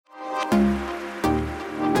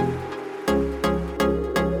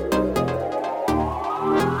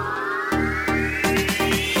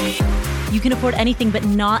can afford anything, but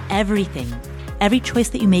not everything. Every choice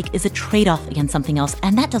that you make is a trade-off against something else,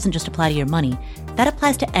 and that doesn't just apply to your money. That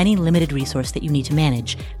applies to any limited resource that you need to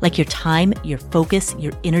manage, like your time, your focus,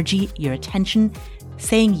 your energy, your attention.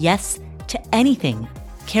 Saying yes to anything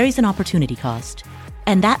carries an opportunity cost.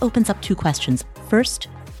 And that opens up two questions. First,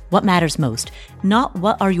 what matters most? Not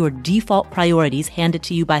what are your default priorities handed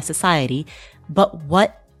to you by society, but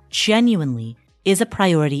what genuinely is a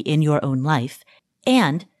priority in your own life.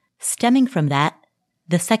 And stemming from that,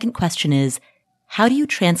 the second question is, how do you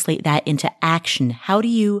translate that into action? How do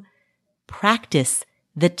you practice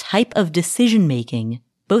the type of decision-making,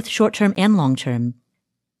 both short-term and long-term,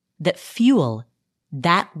 that fuel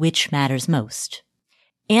that which matters most?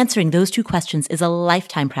 Answering those two questions is a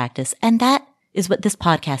lifetime practice, and that is what this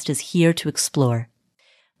podcast is here to explore.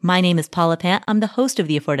 My name is Paula Pant. I'm the host of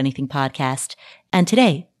the Afford Anything podcast, and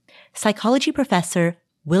today, psychology professor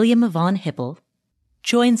William von Hippel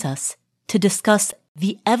joins us to discuss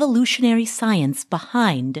the evolutionary science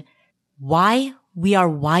behind why we are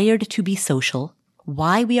wired to be social,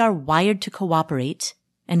 why we are wired to cooperate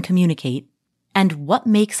and communicate, and what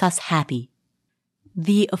makes us happy.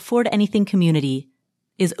 The Afford Anything community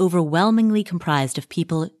is overwhelmingly comprised of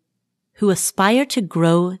people who aspire to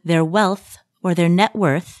grow their wealth or their net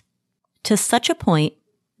worth to such a point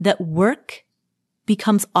that work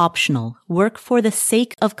becomes optional. Work for the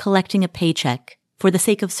sake of collecting a paycheck, for the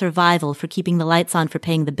sake of survival, for keeping the lights on, for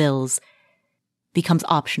paying the bills, becomes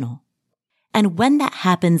optional. And when that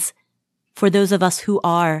happens, for those of us who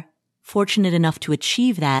are fortunate enough to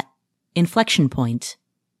achieve that inflection point,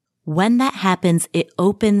 when that happens, it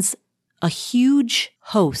opens a huge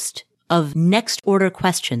host of next order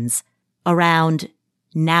questions around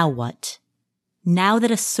now what? Now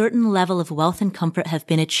that a certain level of wealth and comfort have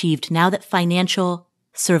been achieved, now that financial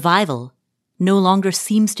survival no longer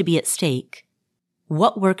seems to be at stake,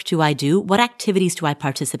 what work do I do? What activities do I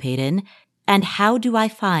participate in? And how do I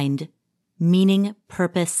find meaning,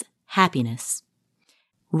 purpose, happiness?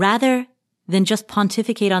 Rather than just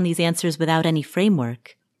pontificate on these answers without any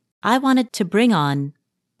framework, I wanted to bring on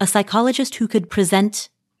a psychologist who could present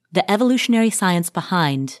the evolutionary science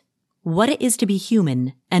behind what it is to be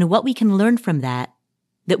human and what we can learn from that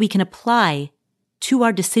we can apply to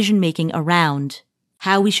our decision-making around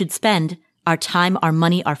how we should spend our time, our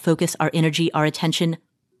money, our focus, our energy, our attention,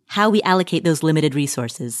 how we allocate those limited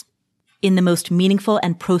resources in the most meaningful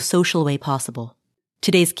and pro-social way possible.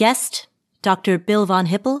 Today's guest, Dr. Bill von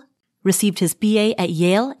Hippel, received his BA at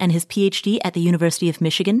Yale and his PhD at the University of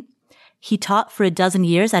Michigan. He taught for 12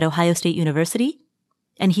 years at Ohio State University,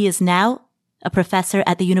 and he is now a professor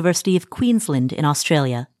at the University of Queensland in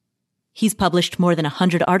Australia. He's published more than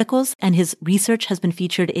 100 articles, and his research has been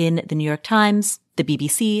featured in the New York Times, the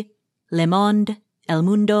BBC, Le Monde, El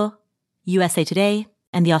Mundo, USA Today,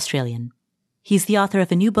 and The Australian. He's the author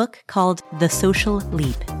of a new book called The Social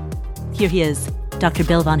Leap. Here he is, Dr.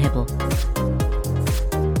 Bill von Hippel.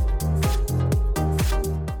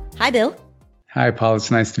 Hi, Bill. Hi, Paul.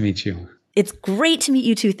 It's nice to meet you. It's great to meet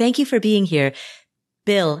you too. Thank you for being here.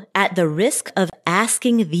 Bill, at the risk of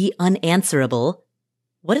asking the unanswerable,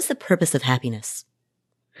 what is the purpose of happiness?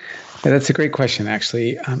 Yeah, that's a great question,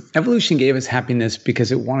 actually. Evolution gave us happiness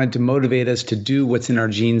because it wanted to motivate us to do what's in our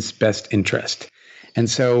genes' best interest. And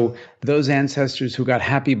so those ancestors who got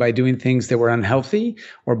happy by doing things that were unhealthy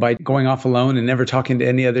or by going off alone and never talking to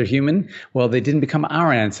any other human, well, they didn't become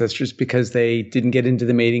our ancestors because they didn't get into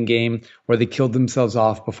the mating game or they killed themselves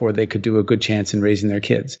off before they could do a good chance in raising their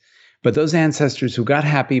kids. But those ancestors who got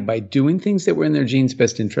happy by doing things that were in their genes'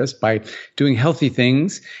 best interest, by doing healthy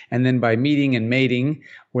things, and then by meeting and mating,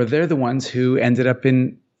 well, they're the ones who ended up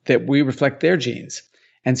in that we reflect their genes.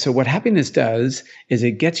 And so what happiness does is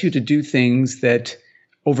it gets you to do things that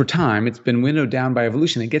over time, it's been winnowed down by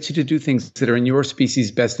evolution. It gets you to do things that are in your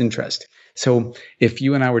species' best interest. So if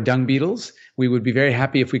you and I were dung beetles, we would be very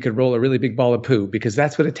happy if we could roll a really big ball of poo because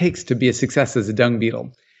that's what it takes to be a success as a dung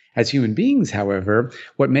beetle. As human beings, however,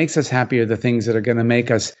 what makes us happy are the things that are going to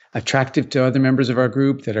make us attractive to other members of our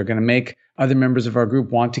group, that are going to make other members of our group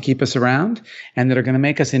want to keep us around, and that are going to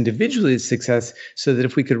make us individually a success so that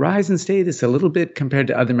if we could rise and stay this a little bit compared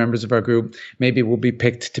to other members of our group, maybe we'll be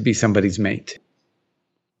picked to be somebody's mate.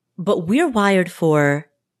 But we're wired for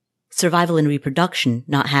survival and reproduction,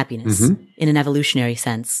 not happiness, in an evolutionary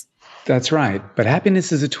sense. That's right. But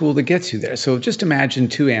happiness is a tool that gets you there. So just imagine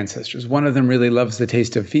two ancestors. One of them really loves the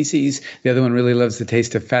taste of feces. The other one really loves the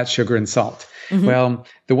taste of fat, sugar, and salt. Mm-hmm. Well,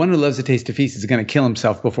 the one who loves the taste of feces is going to kill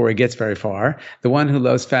himself before he gets very far. The one who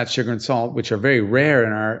loves fat, sugar, and salt, which are very rare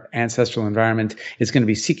in our ancestral environment, is going to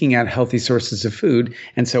be seeking out healthy sources of food.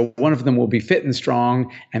 And so one of them will be fit and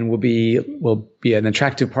strong and will be an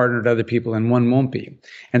attractive partner to other people, and one won't be.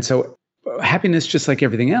 And so happiness, just like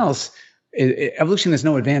everything else, evolution has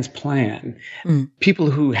no advanced plan. People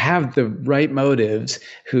who have the right motives,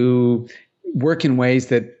 who work in ways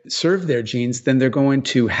that serve their genes, then they're going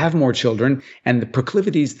to have more children, and the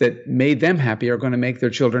proclivities that made them happy are going to make their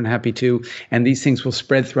children happy too. And these things will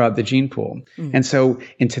spread throughout the gene pool. And so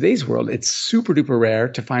in today's world, it's super duper rare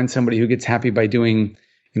to find somebody who gets happy by doing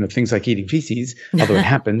things like eating feces, although it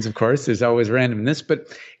happens, of course, there's always randomness,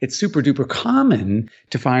 but it's super duper common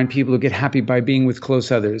to find people who get happy by being with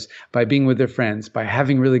close others, by being with their friends, by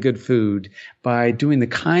having really good food, by doing the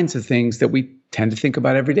kinds of things that we tend to think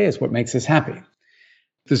about every day as what makes us happy.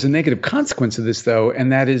 There's a negative consequence of this, though,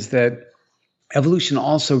 and that is that evolution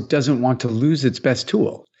also doesn't want to lose its best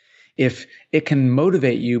tool. If it can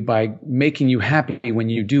motivate you by making you happy when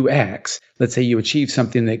you do X, let's say you achieve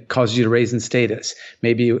something that causes you to raise in status.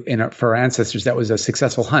 Maybe for our ancestors, that was a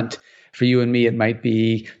successful hunt. For you and me, it might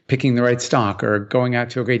be picking the right stock or going out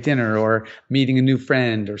to a great dinner or meeting a new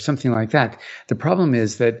friend or something like that. The problem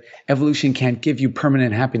is that evolution can't give you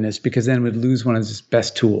permanent happiness because then it would lose one of its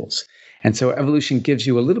best tools. And so evolution gives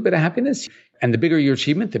you a little bit of happiness. And the bigger your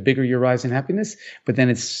achievement, the bigger your rise in happiness. But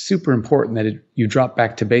then it's super important that you drop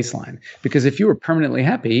back to baseline. Because if you were permanently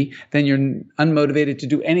happy, then you're unmotivated to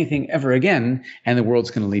do anything ever again, and the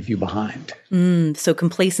world's going to leave you behind. So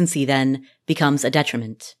complacency then becomes a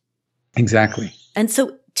detriment. Exactly. And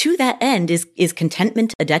so to that end, is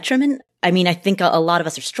contentment a detriment? I mean, I think a lot of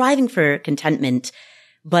us are striving for contentment,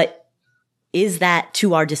 but is that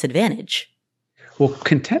to our disadvantage? Well,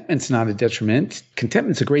 contentment's not a detriment.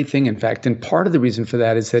 Contentment's a great thing, in fact. And part of the reason for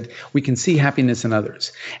that is that we can see happiness in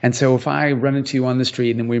others. And so if I run into you on the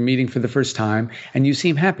street and we're meeting for the first time and you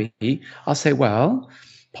seem happy, I'll say, well,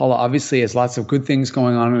 Paula obviously has lots of good things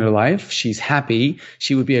going on in her life. She's happy.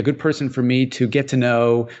 She would be a good person for me to get to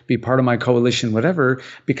know, be part of my coalition, whatever,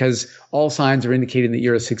 because all signs are indicating that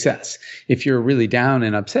you're a success. If you're really down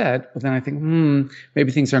and upset, well, then I think,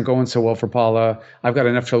 maybe things aren't going so well for Paula. I've got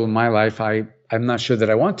enough trouble in my life. I'm not sure that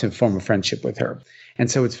I want to form a friendship with her. And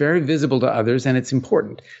so it's very visible to others and it's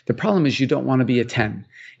important. The problem is you don't want to be a 10.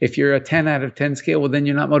 If you're a 10 out of 10 scale, well, then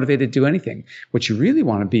you're not motivated to do anything. What you really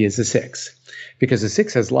want to be is a 6, because a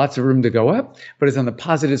 6 has lots of room to go up, but is on the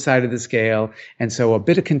positive side of the scale. And so a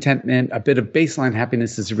bit of contentment, a bit of baseline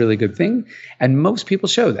happiness is a really good thing. And most people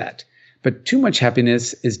show that. But too much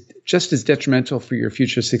happiness is just as detrimental for your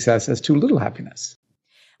future success as too little happiness.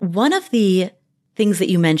 One of the things that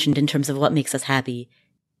you mentioned in terms of what makes us happy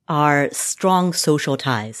are strong social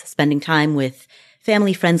ties, spending time with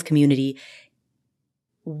family, friends, community.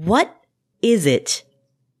 What is it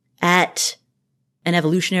at an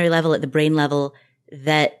evolutionary level, at the brain level,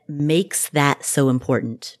 that makes that so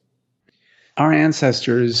important? Our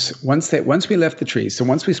ancestors, once we left the trees, so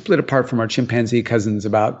once we split apart from our chimpanzee cousins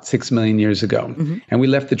about 6 million years ago, and we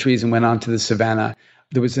left the trees and went on to the savannah,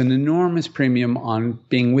 there was an enormous premium on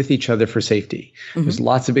being with each other for safety. There's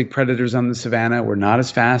lots of big predators on the savannah. We're not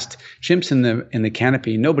as fast. Chimps in the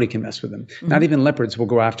canopy, nobody can mess with them. Not even leopards will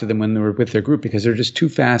go after them when they're with their group because they're just too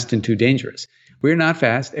fast and too dangerous. We're not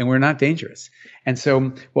fast and we're not dangerous. And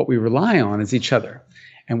so what we rely on is each other.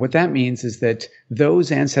 And what that means is that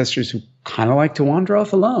those ancestors who kind of like to wander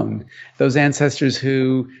off alone, those ancestors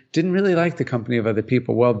who didn't really like the company of other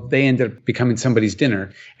people, well, they end up becoming somebody's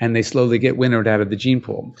dinner and they slowly get winnowed out of the gene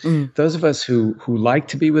pool. Those of us who like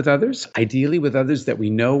to be with others, ideally with others that we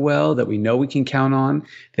know well, that we know we can count on,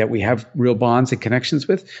 that we have real bonds and connections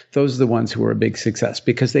with, those are the ones who are a big success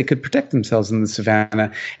because they could protect themselves in the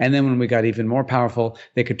savannah. And then when we got even more powerful,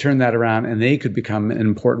 they could turn that around and they could become an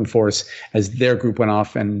important force as their group went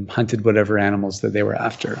off and hunted whatever animals that they were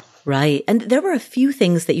after. Right. And there were a few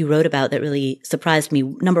things that you wrote about that really surprised me.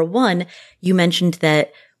 Number one, you mentioned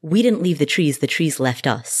that we didn't leave the trees left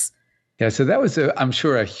us. Yeah, so that was, I'm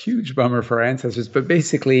sure, a huge bummer for our ancestors, but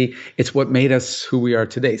basically it's what made us who we are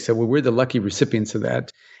today. So we're the lucky recipients of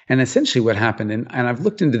that. And essentially what happened, and I've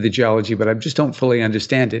looked into the geology, but I just don't fully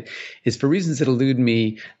understand it, is for reasons that elude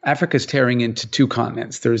me, Africa's tearing into two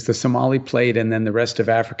continents. There's the Somali plate and then the rest of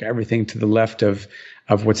Africa, everything to the left of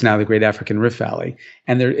what's now the Great African Rift Valley.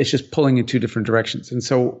 And it's just pulling in two different directions. And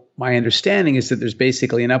so my understanding is that there's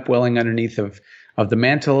basically an upwelling underneath of of the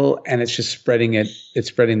mantle, and it's just it's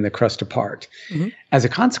spreading the crust apart. Mm-hmm. As a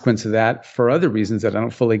consequence of that, for other reasons that I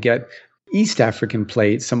don't fully get, East African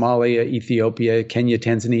plate, Somalia, Ethiopia, Kenya,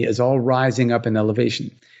 Tanzania, is all rising up in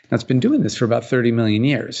elevation. Now, it's been doing this for about 30 million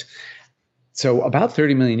years. So about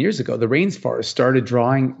 30 million years ago, the rainforest started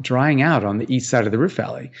drying out on the east side of the Rift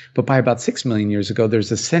Valley. But by about 6 million years ago,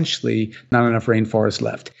 there's essentially not enough rainforest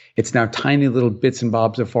left. It's now tiny little bits and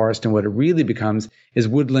bobs of forest, and what it really becomes is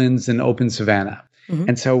woodlands and open savanna. Mm-hmm.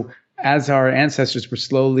 And so as our ancestors were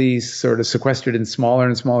slowly sort of sequestered in smaller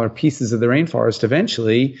and smaller pieces of the rainforest,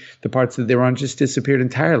 eventually the parts that they were on just disappeared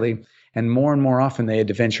entirely. And more often they had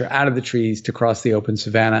to venture out of the trees to cross the open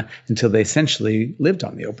savanna until they essentially lived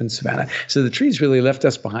on the open savanna. So the trees really left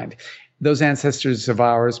us behind. Those ancestors of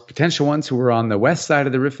ours, potential ones who were on the west side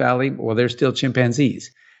of the Rift Valley, well, they're still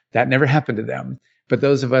chimpanzees. That never happened to them. But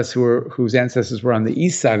those of us whose ancestors were on the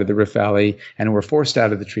east side of the Rift Valley and were forced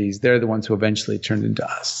out of the trees, they're the ones who eventually turned into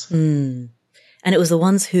us. Mm. And it was the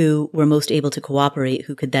ones who were most able to cooperate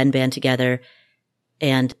who could then band together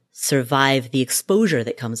and survive the exposure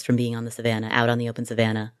that comes from being on the savanna, out on the open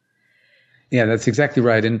savanna. Yeah, that's exactly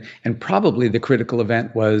right. And probably the critical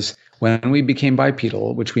event was when we became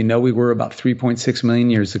bipedal, which we know we were about 3.6 million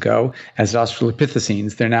years ago, as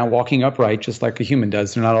Australopithecines. They're now walking upright just like a human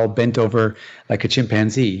does. They're not all bent over like a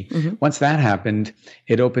chimpanzee. Mm-hmm. Once that happened,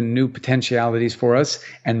 it opened new potentialities for us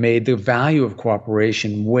and made the value of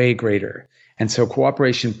cooperation way greater. And so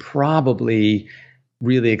cooperation probably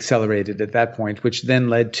really accelerated at that point, which then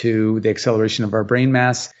led to the acceleration of our brain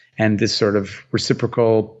mass and this sort of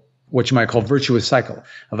reciprocal, what you might call virtuous cycle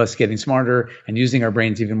of us getting smarter and using our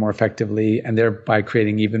brains even more effectively, and thereby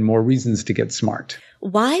creating even more reasons to get smart.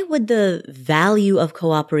 Why would the value of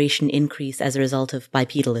cooperation increase as a result of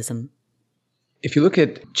bipedalism? If you look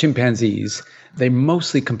at chimpanzees, they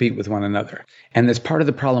mostly compete with one another. And that's part of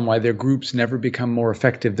the problem why their groups never become more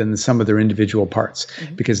effective than the sum of their individual parts.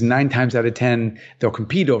 Mm-hmm. Because 9 times out of 10, they'll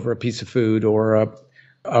compete over a piece of food or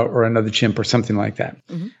another chimp or something like that.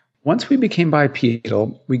 Mm-hmm. Once we became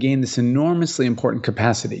bipedal, we gained this enormously important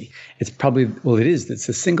capacity. It's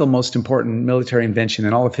the single most important military invention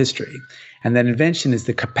in all of history. And that invention is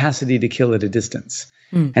the capacity to kill at a distance.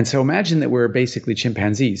 And so imagine that we're basically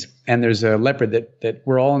chimpanzees and there's a leopard that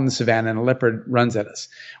we're all in the savannah and a leopard runs at us.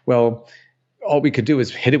 Well, all we could do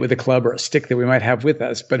is hit it with a club or a stick that we might have with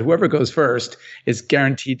us. But whoever goes first is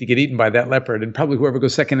guaranteed to get eaten by that leopard, and probably whoever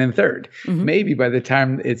goes second and third. Mm-hmm. Maybe by the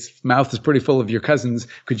time its mouth is pretty full of your cousins,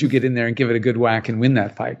 could you get in there and give it a good whack and win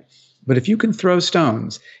that fight? But if you can throw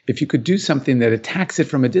stones, if you could do something that attacks it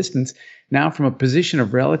from a distance, now from a position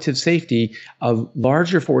of relative safety, a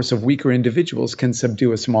larger force of weaker individuals can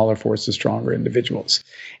subdue a smaller force of stronger individuals.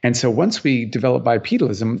 And so once we developed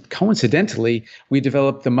bipedalism, coincidentally, we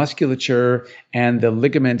developed the musculature and the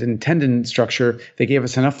ligament and tendon structure that gave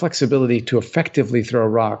us enough flexibility to effectively throw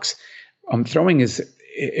rocks. Throwing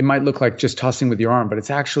it might look like just tossing with your arm, but it's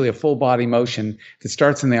actually a full body motion that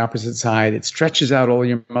starts on the opposite side. It stretches out all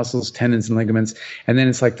your muscles, tendons, and ligaments. And then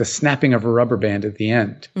it's like the snapping of a rubber band at the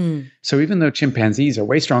end. So even though chimpanzees are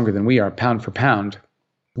way stronger than we are, pound for pound,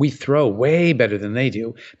 we throw way better than they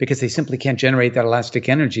do because they simply can't generate that elastic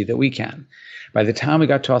energy that we can. By the time we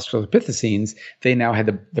got to Australopithecines, they now had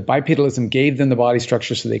the bipedalism gave them the body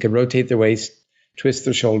structure so they could rotate their waist, twist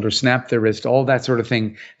their shoulder, snap their wrist, all that sort of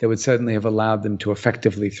thing that would suddenly have allowed them to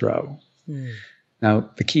effectively throw. Now,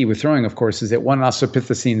 the key with throwing, of course, is that one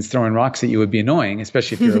Australopithecines throwing rocks at you would be annoying,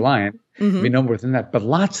 especially if you're a lion. It'd be no more than that. But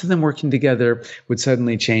lots of them working together would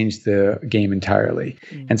suddenly change the game entirely.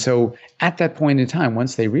 And so at that point in time,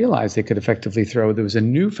 once they realized they could effectively throw, there was a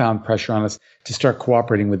newfound pressure on us to start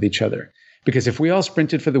cooperating with each other. Because if we all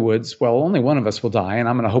sprinted for the woods, well, only one of us will die, and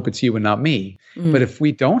I'm going to hope it's you and not me. But if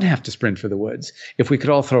we don't have to sprint for the woods, if we could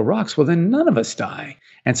all throw rocks, well, then none of us die.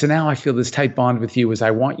 And so now I feel this tight bond with you as I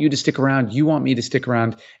want you to stick around, you want me to stick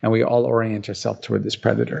around, and we all orient ourselves toward this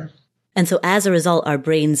predator. And so as a result, our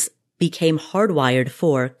brains became hardwired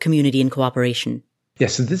for community and cooperation.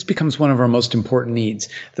 Yes, so this becomes one of our most important needs.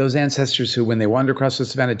 Those ancestors who, when they wander across the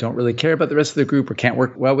savannah, don't really care about the rest of the group or can't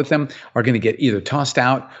work well with them are going to get either tossed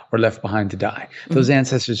out or left behind to die. Those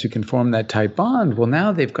ancestors who can form that tight bond, well,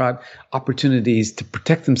 now they've got opportunities to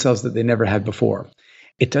protect themselves that they never had before.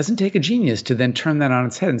 It doesn't take a genius to then turn that on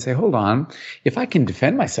its head and say, hold on, if I can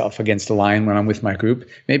defend myself against a lion when I'm with my group,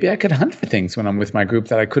 maybe I could hunt for things when I'm with my group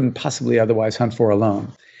that I couldn't possibly otherwise hunt for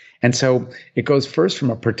alone. And so it goes first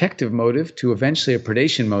from a protective motive to eventually a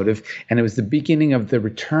predation motive. And it was the beginning of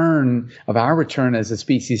our return as a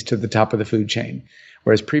species to the top of the food chain.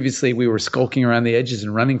 Whereas previously we were skulking around the edges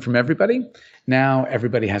and running from everybody. Now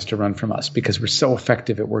everybody has to run from us because we're so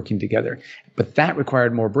effective at working together. But that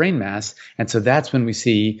required more brain mass. And so that's when we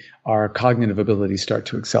see our cognitive abilities start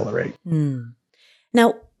to accelerate.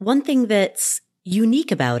 Now, one thing that's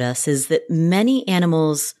unique about us is that many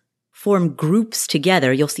animals form groups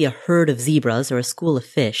together. You'll see a herd of zebras or a school of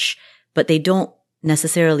fish, but they don't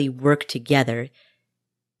necessarily work together.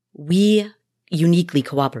 We uniquely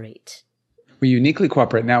cooperate. We uniquely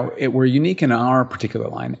cooperate. Now, we're unique in our particular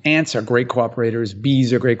line. Ants are great cooperators.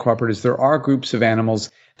 Bees are great cooperators. There are groups of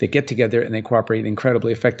animals that get together and they cooperate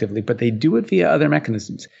incredibly effectively, but they do it via other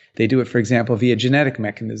mechanisms. They do it, for example, via genetic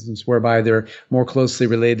mechanisms, whereby they're more closely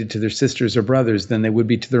related to their sisters or brothers than they would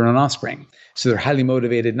be to their own offspring. So they're highly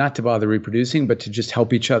motivated not to bother reproducing, but to just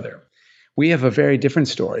help each other. We have a very different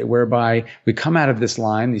story whereby we come out of this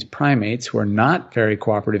line, these primates who are not very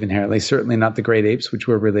cooperative inherently, certainly not the great apes, which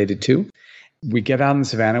we're related to. We get out in the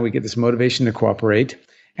savannah, we get this motivation to cooperate.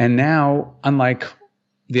 And now, unlike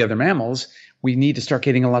the other mammals, we need to start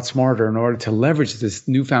getting a lot smarter in order to leverage this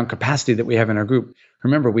newfound capacity that we have in our group.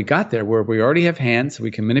 Remember, we got there where we already have hands, so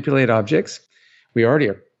we can manipulate objects. We already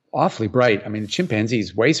are awfully bright. I mean, a chimpanzee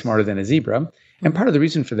is way smarter than a zebra. And part of the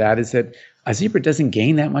reason for that is that a zebra doesn't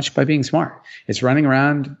gain that much by being smart. It's running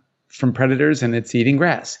around from predators and it's eating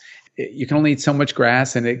grass. You can only eat so much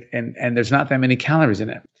grass and there's not that many calories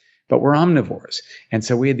in it. But we're omnivores. And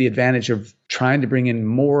so we had the advantage of trying to bring in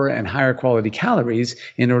more and higher quality calories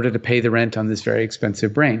in order to pay the rent on this very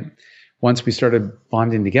expensive brain. Once we started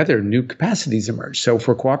bonding together, new capacities emerged. So if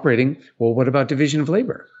we're cooperating, well, what about division of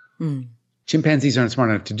labor? Chimpanzees aren't smart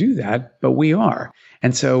enough to do that, but we are.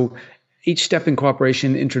 And so each step in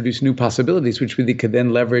cooperation introduced new possibilities, which we could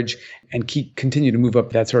then leverage and continue to move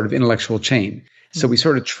up that sort of intellectual chain. So we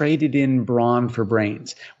sort of traded in brawn for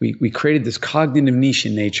brains. We created this cognitive niche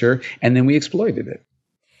in nature, and then we exploited it.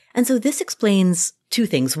 And so this explains two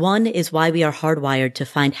things. One is why we are hardwired to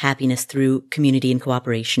find happiness through community and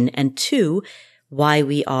cooperation. And two, why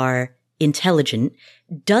we are intelligent.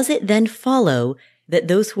 Does it then follow that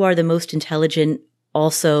those who are the most intelligent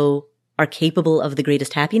also are capable of the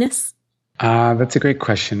greatest happiness? That's a great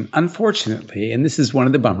question. Unfortunately, and this is one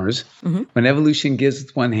of the bummers, when evolution gives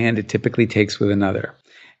with one hand, it typically takes with another.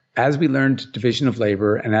 As we learned division of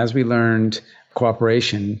labor and as we learned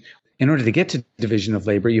cooperation, in order to get to division of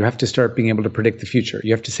labor, you have to start being able to predict the future.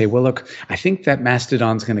 You have to say, well, look, I think that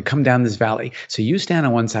mastodon's going to come down this valley. So you stand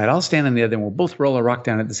on one side, I'll stand on the other, and we'll both roll a rock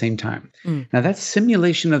down at the same time. Now, that's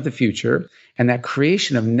simulation of the future, and that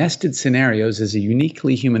creation of nested scenarios is a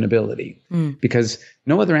uniquely human ability because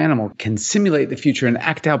no other animal can simulate the future and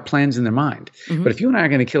act out plans in their mind. But if you and I are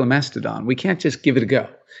going to kill a mastodon, we can't just give it a go.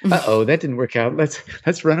 Uh-oh, that didn't work out.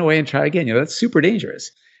 Let's run away and try again. That's super dangerous.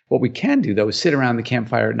 What we can do, though, is sit around the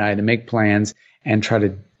campfire at night and make plans and try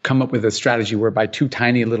to come up with a strategy whereby two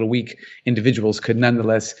tiny little weak individuals could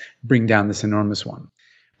nonetheless bring down this enormous one.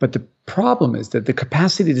 But the problem is that the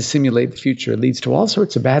capacity to simulate the future leads to all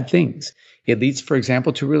sorts of bad things. It leads, for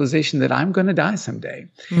example, to realization that I'm going to die someday.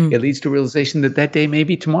 It leads to realization that that day may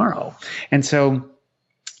be tomorrow. And so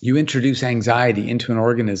you introduce anxiety into an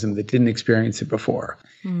organism that didn't experience it before.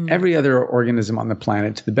 Every other organism on the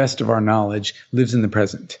planet, to the best of our knowledge, lives in the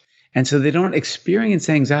present. And so they don't experience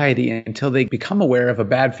anxiety until they become aware of a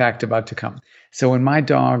bad fact about to come. So when my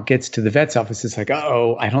dog gets to the vet's office, it's like,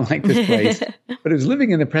 uh-oh, I don't like this place. But it was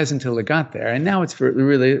living in the present until it got there. And now it's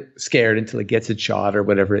really scared until it gets its shot or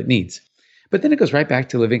whatever it needs. But then it goes right back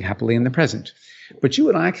to living happily in the present. But you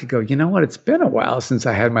and I could go, you know what? It's been a while since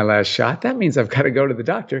I had my last shot. That means I've got to go to the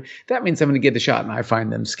doctor. That means I'm going to get the shot and I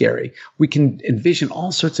find them scary. We can envision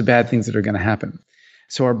all sorts of bad things that are going to happen.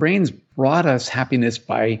 So our brains brought us happiness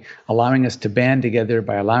by allowing us to band together,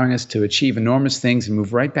 by allowing us to achieve enormous things and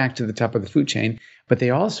move right back to the top of the food chain. But they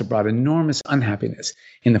also brought enormous unhappiness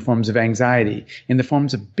in the forms of anxiety, in the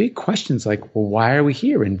forms of big questions like, well, why are we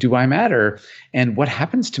here? And do I matter? And what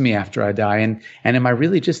happens to me after I die? And am I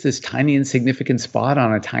really just this tiny insignificant spot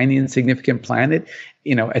on a tiny insignificant planet?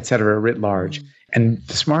 Et cetera, writ large. And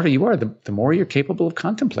the smarter you are, the more you're capable of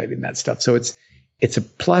contemplating that stuff. So it's a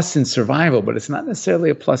plus in survival, but it's not necessarily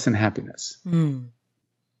a plus in happiness.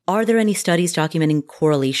 Are there any studies documenting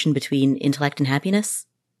correlation between intellect and happiness?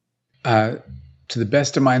 To the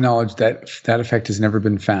best of my knowledge, that effect has never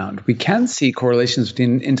been found. We can see correlations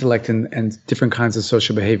between intellect and different kinds of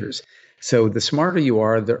social behaviors. So the smarter you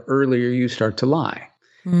are, the earlier you start to lie,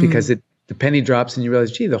 because the penny drops and you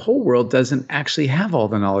realize, gee, the whole world doesn't actually have all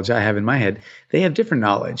the knowledge I have in my head. They have different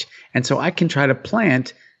knowledge. And so I can try to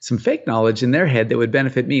plant some fake knowledge in their head that would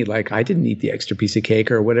benefit me, like I didn't eat the extra piece of cake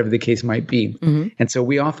or whatever the case might be. And so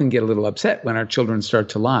we often get a little upset when our children start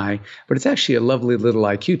to lie, but it's actually a lovely little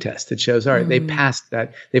IQ test that shows, all right, they passed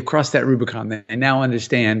that, they've crossed that Rubicon. They now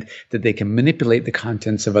understand that they can manipulate the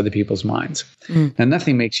contents of other people's minds. Now,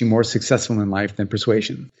 nothing makes you more successful in life than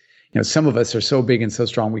persuasion. Some of us are so big and so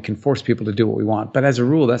strong, we can force people to do what we want. But as a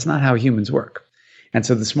rule, that's not how humans work. And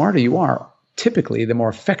so the smarter you are, typically, the more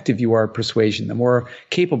effective you are at persuasion, the more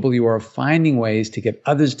capable you are of finding ways to get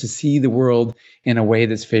others to see the world in a way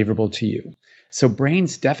that's favorable to you. So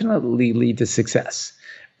brains definitely lead to success,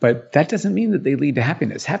 but that doesn't mean that they lead to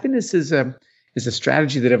happiness. Happiness is a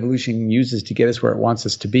strategy that evolution uses to get us where it wants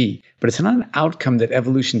us to be, but it's not an outcome that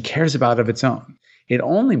evolution cares about of its own. It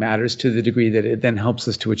only matters to the degree that it then helps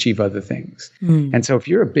us to achieve other things. And so if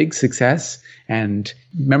you're a big success and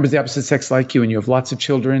members of the opposite sex like you and you have lots of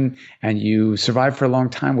children and you survive for a long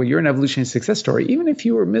time, well, you're an evolutionary success story, even if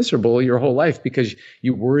you were miserable your whole life because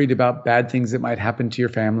you worried about bad things that might happen to your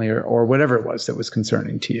family or whatever it was that was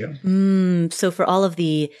concerning to you. So for all of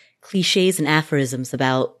the cliches and aphorisms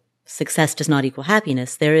about success does not equal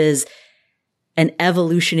happiness, there is an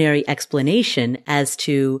evolutionary explanation as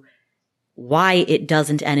to why it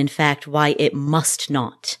doesn't, and in fact, why it must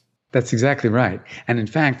not. That's exactly right. And in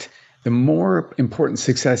fact, the more important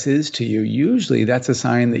success is to you, usually that's a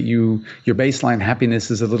sign that your baseline happiness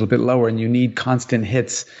is a little bit lower and you need constant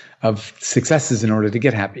hits of successes in order to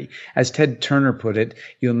get happy. As Ted Turner put it,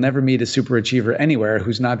 you'll never meet a superachiever anywhere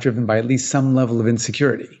who's not driven by at least some level of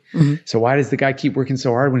insecurity. So why does the guy keep working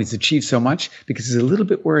so hard when he's achieved so much? Because he's a little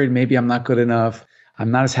bit worried, maybe I'm not good enough. I'm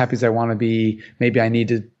not as happy as I want to be. Maybe I need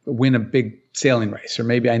to win a big sailing race, or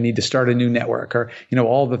maybe I need to start a new network, or,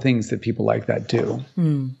 all the things that people like that do.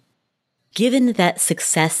 Given that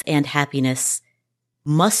success and happiness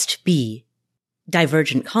must be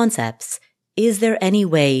divergent concepts, is there any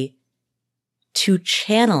way to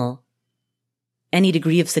channel any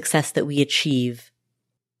degree of success that we achieve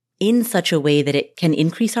in such a way that it can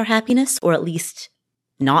increase our happiness, or at least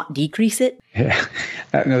not decrease it? Yeah,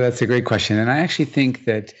 no, that's a great question. And I actually think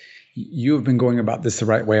that you have been going about this the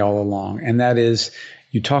right way all along. And that is,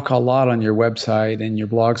 you talk a lot on your website and your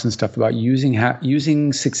blogs and stuff about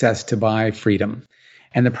using success to buy freedom.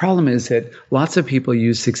 And the problem is that lots of people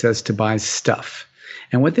use success to buy stuff.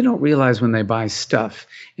 And what they don't realize when they buy stuff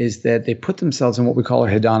is that they put themselves on what we call a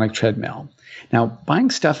hedonic treadmill. Now,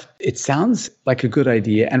 buying stuff, it sounds like a good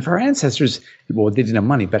idea. And for our ancestors, well, they didn't have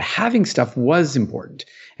money, but having stuff was important.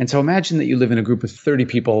 And so imagine that you live in a group of 30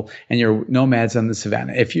 people and you're nomads on the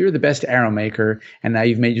savannah. If you're the best arrow maker and now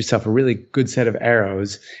you've made yourself a really good set of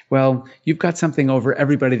arrows, well, you've got something over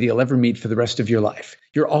everybody that you'll ever meet for the rest of your life.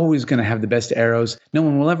 You're always going to have the best arrows. No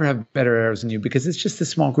one will ever have better arrows than you because it's just a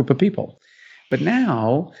small group of people. But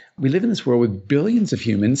now we live in this world with billions of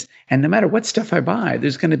humans, and no matter what stuff I buy,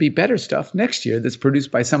 there's going to be better stuff next year that's produced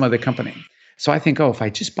by some other company. So I think, if I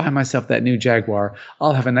just buy myself that new Jaguar,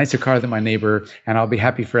 I'll have a nicer car than my neighbor, and I'll be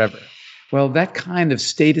happy forever. Well, that kind of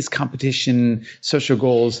status competition, social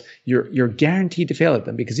goals, you're guaranteed to fail at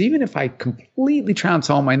them, because even if I completely trounce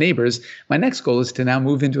all my neighbors, my next goal is to now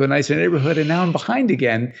move into a nicer neighborhood, and now I'm behind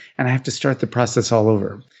again, and I have to start the process all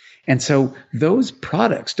over. And so those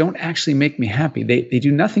products don't actually make me happy. They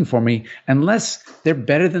do nothing for me unless they're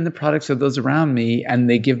better than the products of those around me and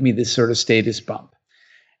they give me this sort of status bump.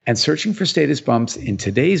 And searching for status bumps in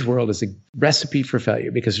today's world is a recipe for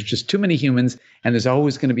failure because there's just too many humans, and there's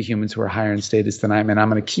always going to be humans who are higher in status than I am. And I'm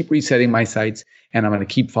going to keep resetting my sights, and I'm going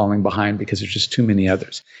to keep falling behind because there's just too many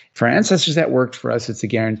others. For our ancestors, that worked. For us, it's a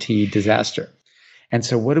guaranteed disaster. And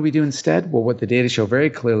so what do we do instead? Well, what the data show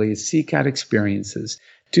very clearly is seek out experiences.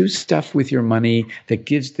 Do stuff with your money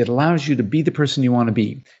that allows you to be the person you want to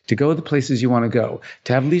be, to go the places you want to go,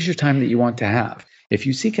 to have leisure time that you want to have. If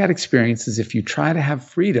you seek out experiences, if you try to have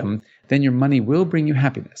freedom, then your money will bring you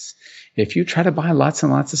happiness. If you try to buy lots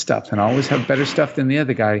and lots of stuff and always have better stuff than the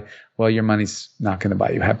other guy, well, your money's not going to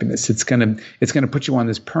buy you happiness. It's going to put you on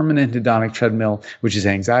this permanent hedonic treadmill, which is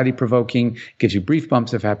anxiety provoking, gives you brief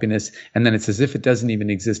bumps of happiness, and then it's as if it doesn't even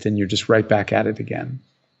exist and you're just right back at it again.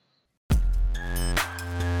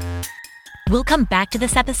 We'll come back to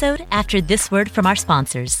this episode after this word from our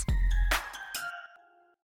sponsors.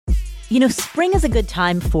 Spring is a good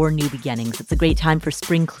time for new beginnings. It's a great time for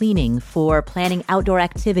spring cleaning, for planning outdoor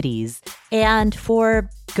activities, and for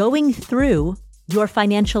going through your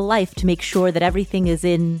financial life to make sure that everything is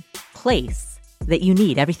in place that you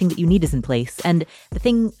need. Everything that you need is in place. And the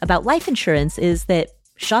thing about life insurance is that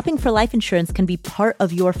shopping for life insurance can be part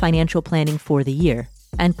of your financial planning for the year.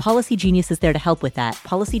 And Policy Genius is there to help with that.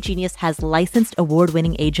 Policy Genius has licensed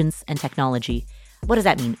award-winning agents and technology. What does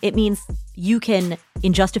that mean? It means you can,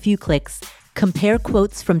 in just a few clicks, compare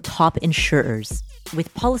quotes from top insurers.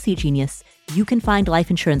 With Policy Genius, you can find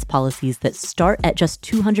life insurance policies that start at just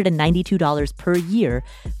 $292 per year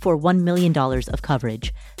for $1 million of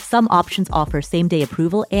coverage. Some options offer same-day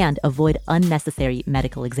approval and avoid unnecessary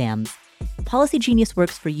medical exams. Policy Genius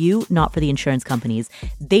works for you, not for the insurance companies.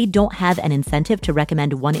 They don't have an incentive to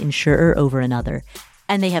recommend one insurer over another.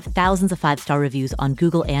 And they have thousands of 5-star reviews on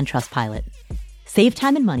Google and Trustpilot. Save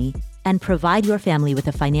time and money and provide your family with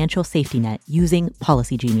a financial safety net using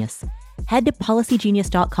Policy Genius. Head to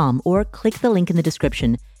policygenius.com or click the link in the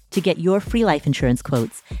description to get your free life insurance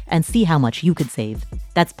quotes and see how much you could save.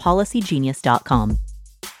 That's policygenius.com.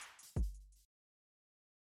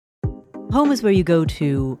 Home is where you go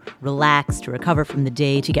to relax, to recover from the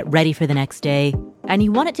day, to get ready for the next day. And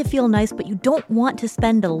you want it to feel nice, but you don't want to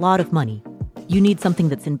spend a lot of money. You need something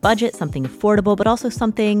that's in budget, something affordable, but also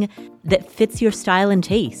something that fits your style and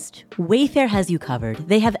taste. Wayfair has you covered.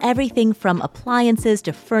 They have everything from appliances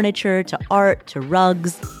to furniture to art to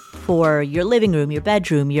rugs for your living room, your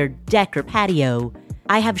bedroom, your deck or patio.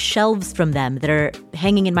 I have shelves from them that are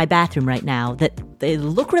hanging in my bathroom right now that they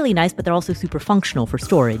look really nice, but they're also super functional for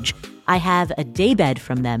storage. I have a daybed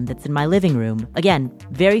from them that's in my living room. Again,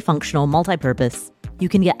 very functional, multi-purpose. You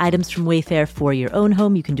can get items from Wayfair for your own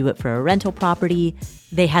home. You can do it for a rental property.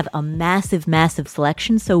 They have a massive, massive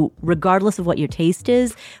selection. So regardless of what your taste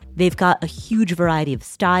is, they've got a huge variety of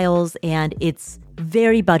styles and it's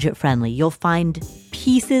very budget friendly. You'll find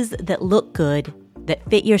pieces that look good, that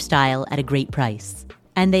fit your style at a great price.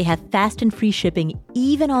 And they have fast and free shipping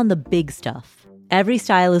even on the big stuff. Every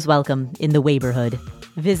style is welcome in the Wayborhood.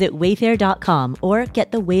 Visit wayfair.com or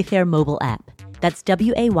get the Wayfair mobile app. That's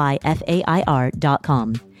WAYFAIR.com.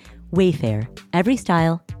 Wayfair. Every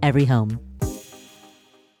style, every home.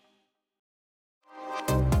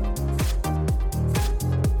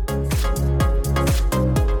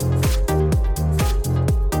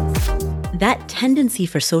 That tendency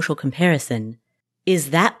for social comparison, is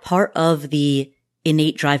that part of the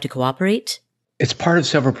innate drive to cooperate? It's part of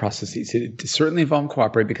several processes. It certainly involves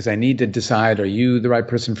cooperate because I need to decide, are you the right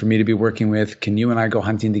person for me to be working with? Can you and I go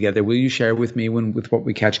hunting together? Will you share with me with what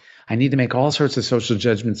we catch? I need to make all sorts of social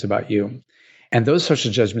judgments about you. And those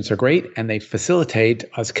social judgments are great and they facilitate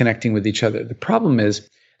us connecting with each other. The problem is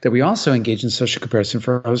that we also engage in social comparison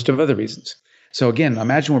for a host of other reasons. So again,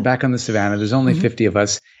 imagine we're back on the savannah. There's only 50 of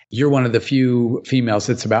us. You're one of the few females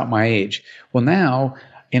that's about my age. Well, now,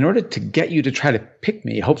 in order to get you to try to pick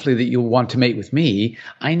me, hopefully that you'll want to mate with me,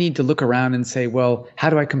 I need to look around and say, well, how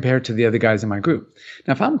do I compare to the other guys in my group?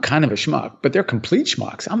 Now, if I'm kind of a schmuck, but they're complete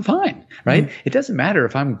schmucks, I'm fine, right? It doesn't matter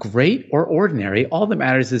if I'm great or ordinary. All that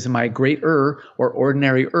matters is am I greater or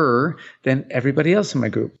ordinary-er than everybody else in my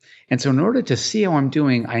group? And so in order to see how I'm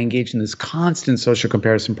doing, I engage in this constant social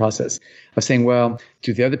comparison process of saying, well,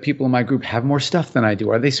 do the other people in my group have more stuff than I do?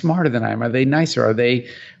 Are they smarter than I am? Are they nicer? Are they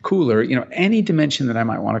cooler? You know, any dimension that I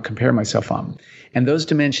might want to compare myself on. And those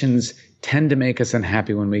dimensions tend to make us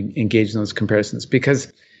unhappy when we engage in those comparisons because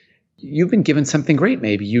you've been given something great.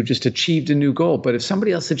 Maybe you just achieved a new goal. But if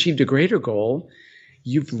somebody else achieved a greater goal,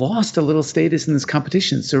 you've lost a little status in this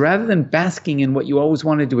competition. So rather than basking in what you always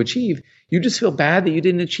wanted to achieve, you just feel bad that you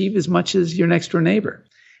didn't achieve as much as your next door neighbor.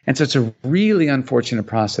 And so it's a really unfortunate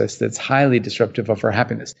process that's highly disruptive of our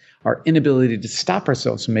happiness, our inability to stop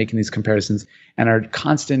ourselves from making these comparisons and our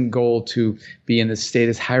constant goal to be in the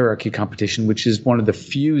status hierarchy competition, which is one of the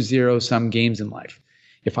few zero-sum games in life.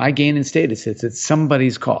 If I gain in status, it's at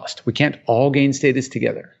somebody's cost. We can't all gain status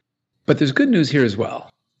together. But there's good news here as well.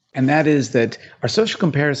 And that is that our social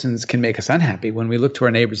comparisons can make us unhappy when we look to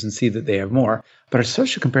our neighbors and see that they have more. But our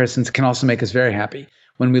social comparisons can also make us very happy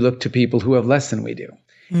when we look to people who have less than we do.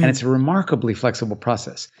 And it's a remarkably flexible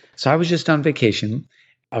process. So I was just on vacation.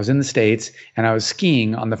 I was in the States and I was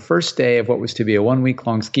skiing on the first day of what was to be a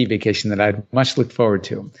 1-week-long ski vacation that I'd much looked forward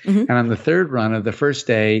to. And on the third run of the first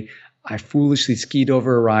day, I foolishly skied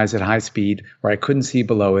over a rise at high speed where I couldn't see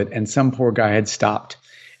below it. And some poor guy had stopped.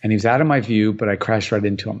 And he was out of my view, but I crashed right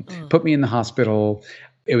into him. Put me in the hospital.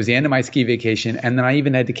 It was the end of my ski vacation. And then I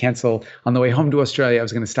even had to cancel on the way home to Australia. I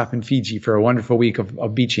was going to stop in Fiji for a wonderful week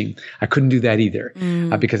of beaching. I couldn't do that either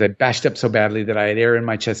because I bashed up so badly that I had air in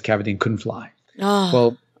my chest cavity and couldn't fly.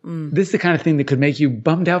 This is the kind of thing that could make you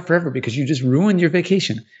bummed out forever because you just ruined your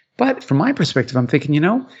vacation. But from my perspective, I'm thinking,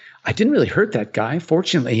 I didn't really hurt that guy.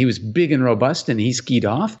 Fortunately, he was big and robust and he skied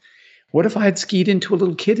off. What if I had skied into a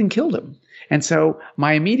little kid and killed him? And so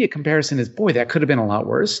my immediate comparison is, boy, that could have been a lot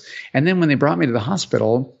worse. And then when they brought me to the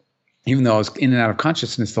hospital, even though I was in and out of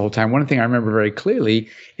consciousness the whole time, one thing I remember very clearly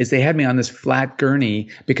is they had me on this flat gurney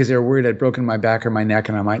because they were worried I'd broken my back or my neck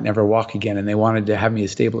and I might never walk again. And they wanted to have me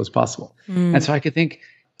as stable as possible. And so I could think,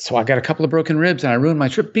 so I got a couple of broken ribs and I ruined my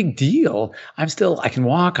trip. Big deal. I can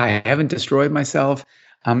walk. I haven't destroyed myself,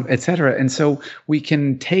 et cetera. And so we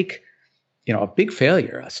can take, a big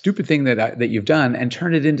failure, a stupid thing that you've done, and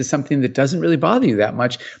turn it into something that doesn't really bother you that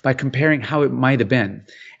much by comparing how it might have been.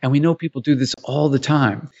 And we know people do this all the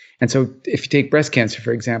time. And so if you take breast cancer,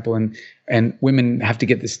 for example, and women have to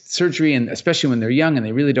get this surgery, and especially when they're young and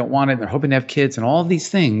they really don't want it, and they're hoping to have kids and all of these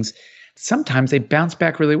things, sometimes they bounce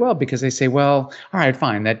back really well because they say, well, all right,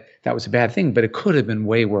 fine, that was a bad thing, but it could have been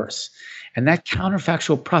way worse. And that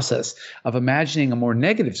counterfactual process of imagining a more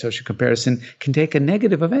negative social comparison can take a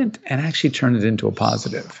negative event and actually turn it into a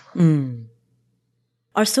positive.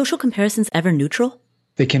 Are social comparisons ever neutral?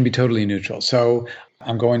 They can be totally neutral. So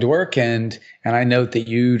I'm going to work and I note that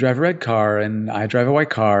you drive a red car and I drive a white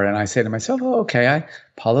car. And I say to myself, oh, okay,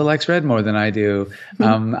 Paula likes red more than I do.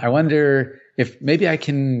 I wonder if maybe I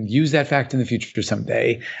can use that fact in the future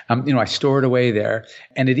someday. I store it away there.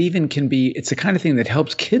 And it even can be, it's the kind of thing that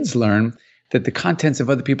helps kids learn that the contents of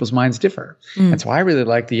other people's minds differ. And so I really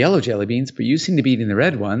like the yellow jelly beans, but you seem to be eating the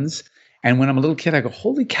red ones. And when I'm a little kid, I go,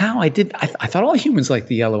 holy cow, I thought all humans liked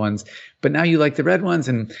the yellow ones, but now you like the red ones.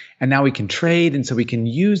 And now we can trade. And so we can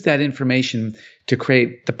use that information to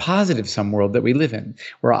create the positive sum world that we live in,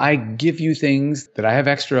 where I give you things that I have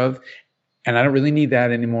extra of, and I don't really need that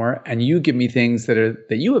anymore. And you give me things that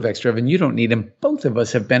you have extra of and you don't need them. Both of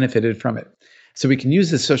us have benefited from it. So we can use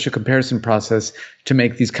this social comparison process to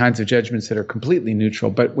make these kinds of judgments that are completely neutral,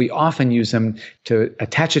 but we often use them to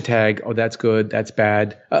attach a tag. Oh, that's good. That's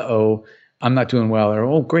bad. Uh-oh, I'm not doing well. Or,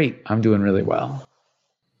 oh, great. I'm doing really well.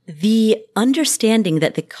 The understanding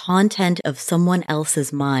that the content of someone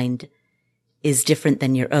else's mind is different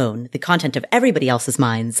than your own. The content of everybody else's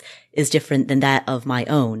minds is different than that of my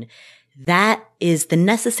own. That is the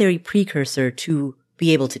necessary precursor to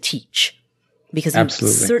be able to teach. Because you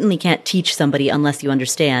certainly can't teach somebody unless you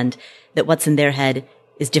understand that what's in their head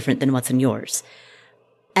is different than what's in yours.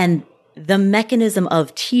 And the mechanism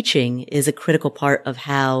of teaching is a critical part of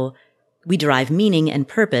how we derive meaning and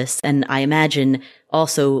purpose, and I imagine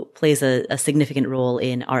also plays a significant role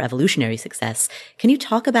in our evolutionary success. Can you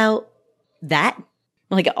talk about that?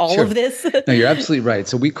 Like all Sure. of this? No, you're absolutely right.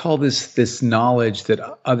 So we call this knowledge that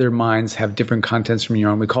other minds have different contents from your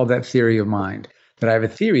own. We call that theory of mind. That I have a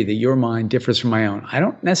theory that your mind differs from my own. I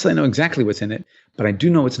don't necessarily know exactly what's in it, but I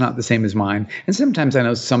do know it's not the same as mine. And sometimes I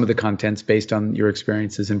know some of the contents based on your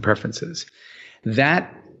experiences and preferences.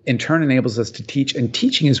 That in turn enables us to teach. And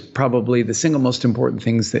teaching is probably the single most important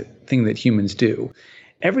thing that humans do.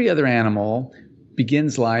 Every other animal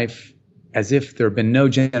begins life as if there have been no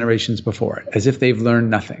generations before it, as if they've learned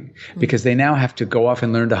nothing, because they now have to go off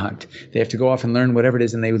and learn to hunt. They have to go off and learn whatever it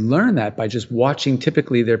is, and they learn that by just watching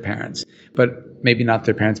typically their parents, but maybe not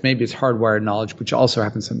their parents. Maybe it's hardwired knowledge, which also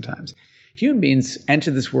happens sometimes. Human beings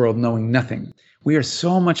enter this world knowing nothing. We are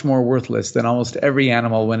so much more worthless than almost every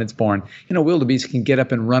animal when it's born. Wildebeest can get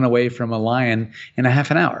up and run away from a lion in a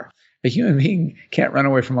half an hour. A human being can't run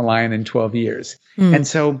away from a lion in 12 years. And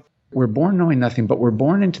so we're born knowing nothing, but we're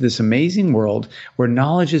born into this amazing world where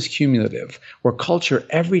knowledge is cumulative, where culture,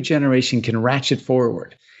 every generation can ratchet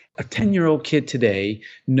forward. A 10-year-old kid today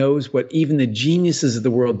knows what even the geniuses of the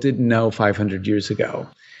world didn't know 500 years ago.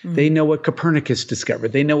 They know what Copernicus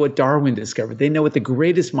discovered. They know what Darwin discovered. They know what the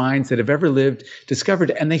greatest minds that have ever lived discovered.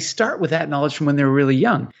 And they start with that knowledge from when they were really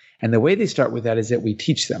young. And the way they start with that is that we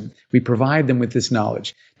teach them. We provide them with this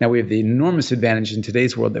knowledge. Now, we have the enormous advantage in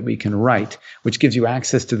today's world that we can write, which gives you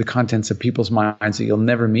access to the contents of people's minds that you'll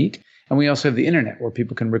never meet. And we also have the internet where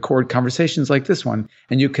people can record conversations like this one,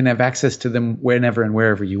 and you can have access to them whenever and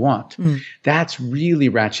wherever you want. That's really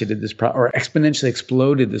ratcheted this or exponentially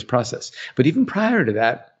exploded this process. But even prior to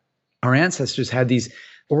that, our ancestors had these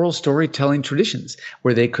oral storytelling traditions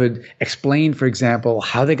where they could explain, for example,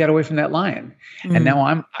 how they got away from that lion. And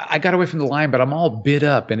now I got away from the lion, but I'm all bit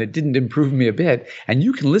up and it didn't improve me a bit. And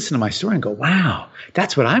you can listen to my story and go, wow,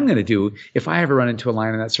 that's what I'm going to do if I ever run into a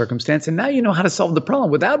lion in that circumstance. And now you know how to solve the problem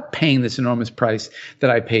without paying this enormous price that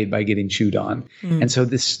I paid by getting chewed on. And so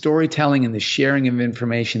this storytelling and the sharing of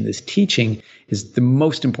information, this teaching is the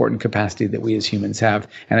most important capacity that we as humans have.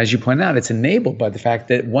 And as you point out, it's enabled by the fact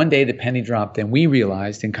that one day the penny dropped and we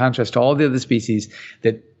realized, in contrast to all the other species,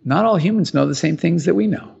 that not all humans know the same things that we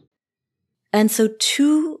know. And so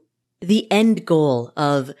to the end goal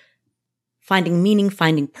of finding meaning,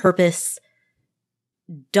 finding purpose,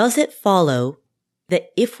 does it follow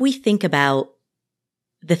that if we think about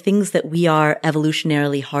the things that we are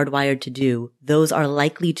evolutionarily hardwired to do, those are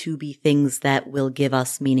likely to be things that will give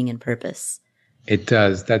us meaning and purpose. It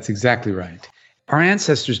does. That's exactly right. Our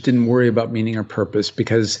ancestors didn't worry about meaning or purpose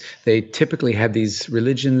because they typically had these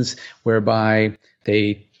religions whereby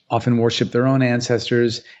they often worshiped their own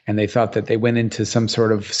ancestors, and they thought that they went into some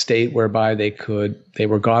sort of state whereby they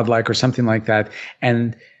were godlike or something like that.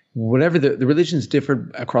 And whatever the religions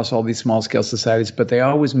differed across all these small scale societies, but they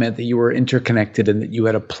always meant that you were interconnected and that you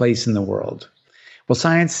had a place in the world. Well,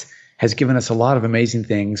 science has given us a lot of amazing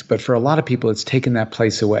things, but for a lot of people, it's taken that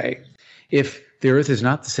place away. If the Earth is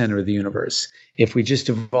not the center of the universe, if we just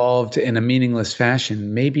evolved in a meaningless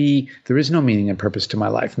fashion, maybe there is no meaning and purpose to my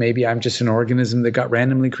life. Maybe I'm just an organism that got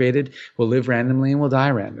randomly created, will live randomly, and will die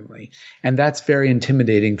randomly. And that's very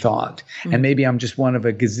intimidating thought. Mm-hmm. And maybe I'm just one of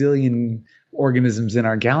a gazillion organisms in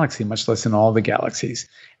our galaxy, much less in all the galaxies.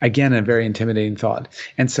 Again, a very intimidating thought.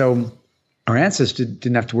 And so our ancestors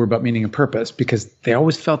didn't have to worry about meaning and purpose because they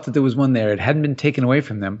always felt that there was one there. It hadn't been taken away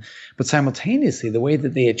from them. But simultaneously, the way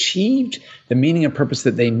that they achieved the meaning and purpose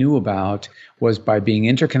that they knew about was by being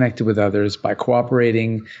interconnected with others, by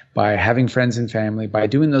cooperating, by having friends and family, by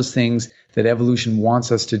doing those things that evolution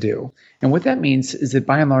wants us to do. And what that means is that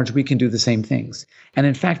by and large, we can do the same things. And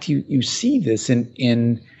in fact, you see this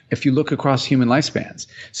in if you look across human lifespans.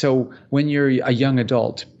 So when you're a young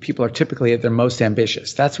adult, people are typically at their most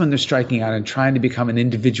ambitious. That's when they're striking out and trying to become an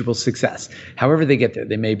individual success. However they get there,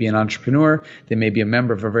 they may be an entrepreneur, they may be a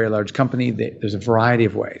member of a very large company. There's a variety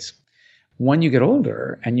of ways. When you get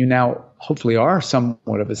older and you now hopefully are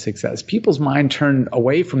somewhat of a success, people's mind turn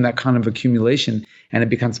away from that kind of accumulation and it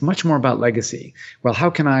becomes much more about legacy. Well, how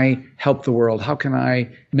can I help the world? How can I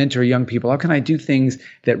mentor young people? How can I do things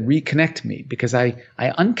that reconnect me? Because I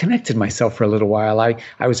unconnected myself for a little while.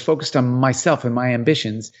 I was focused on myself and my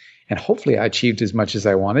ambitions, and hopefully I achieved as much as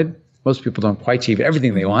I wanted. Most people don't quite achieve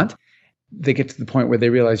everything they want. They get to the point where they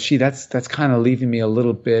realize, gee, that's kind of leaving me a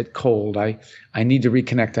little bit cold. I need to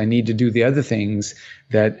reconnect. I need to do the other things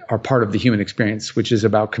that are part of the human experience, which is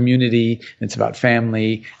about community, and it's about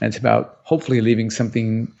family, and it's about hopefully leaving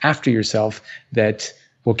something after yourself that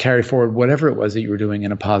will carry forward whatever it was that you were doing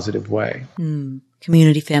in a positive way.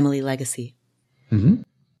 Community, family, legacy. Mm-hmm.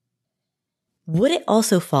 Would it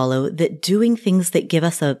also follow that doing things that give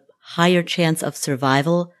us a higher chance of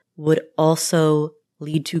survival would also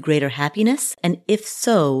lead to greater happiness? And if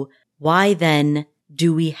so, why then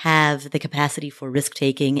do we have the capacity for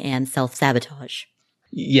risk-taking and self-sabotage?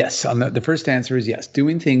 Yes. The first answer is yes.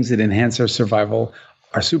 Doing things that enhance our survival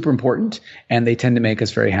are super important, and they tend to make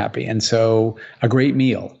us very happy. And so a great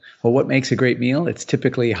meal. Well, what makes a great meal? It's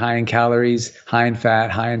typically high in calories, high in fat,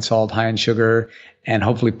 high in salt, high in sugar, and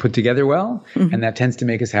hopefully put together well. Mm-hmm. And that tends to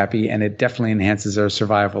make us happy, and it definitely enhances our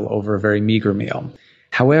survival over a very meager meal.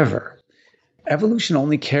 However, evolution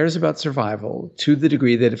only cares about survival to the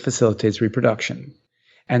degree that it facilitates reproduction.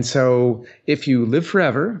 And so if you live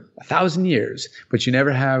forever, 1,000 years, but you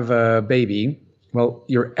never have a baby, well,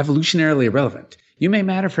 you're evolutionarily irrelevant. You may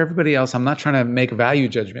matter for everybody else. I'm not trying to make a value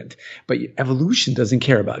judgment, but evolution doesn't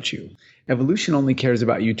care about you. Evolution only cares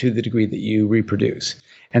about you to the degree that you reproduce.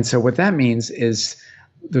 And so what that means is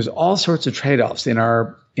there's all sorts of trade-offs in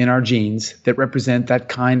our genes that represent that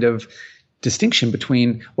kind of distinction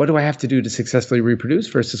between what do I have to do to successfully reproduce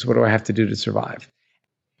versus what do I have to do to survive.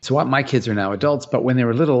 So my kids are now adults, but when they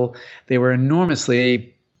were little, they were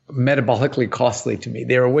enormously metabolically costly to me.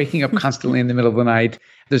 They were waking up constantly in the middle of the night.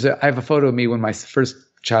 I have a photo of me when my first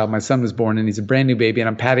child, my son, was born, and he's a brand new baby, and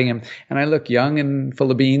I'm patting him, and I look young and full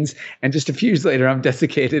of beans. And just a few years later, I'm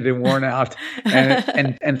desiccated and worn out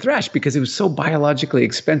and thrashed because it was so biologically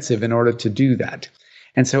expensive in order to do that.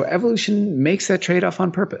 And so evolution makes that trade-off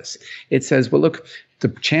on purpose. It says, well, look, the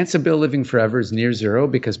chance of Bill living forever is near zero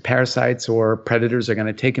because parasites or predators are going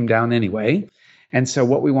to take him down anyway. And so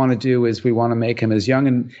what we want to do is we want to make him as young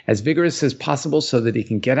and as vigorous as possible so that he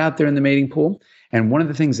can get out there in the mating pool. And one of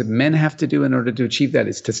the things that men have to do in order to achieve that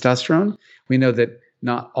is testosterone. We know that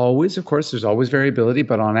not always, of course, there's always variability,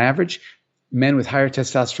 but on average, men with higher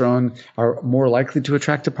testosterone are more likely to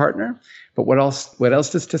attract a partner. But what else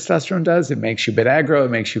does testosterone does? It makes you a bit aggro,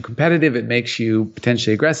 it makes you competitive, it makes you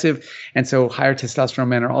potentially aggressive. And so higher testosterone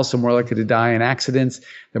men are also more likely to die in accidents.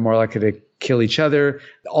 They're more likely to kill each other.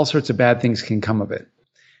 All sorts of bad things can come of it.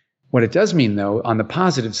 What it does mean, though, on the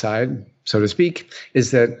positive side, so to speak,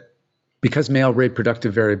 is that because male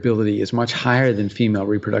reproductive variability is much higher than female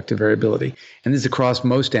reproductive variability, and this is across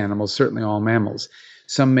most animals, certainly all mammals,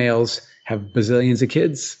 some males have bazillions of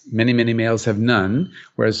kids. Many, many males have none,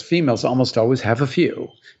 whereas females almost always have a few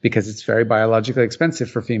because it's very biologically expensive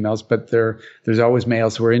for females, but there's always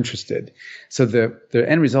males who are interested. So the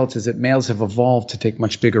end result is that males have evolved to take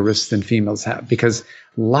much bigger risks than females have because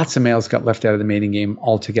lots of males got left out of the mating game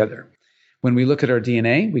altogether. When we look at our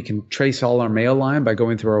DNA, we can trace all our male line by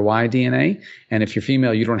going through our Y DNA. And if you're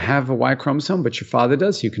female, you don't have a Y chromosome, but your father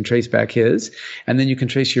does. You can trace back his. And then you can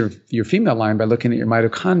trace your female line by looking at your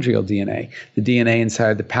mitochondrial DNA, the DNA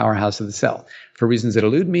inside the powerhouse of the cell. For reasons that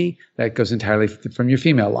elude me, that goes entirely from your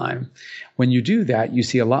female line. When you do that, you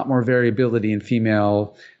see a lot more variability in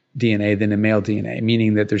female DNA than in male DNA,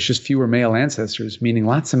 meaning that there's just fewer male ancestors, meaning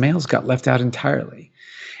lots of males got left out entirely.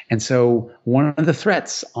 And so one of the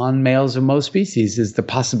threats on males of most species is the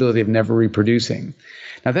possibility of never reproducing.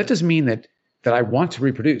 Now, that doesn't mean that I want to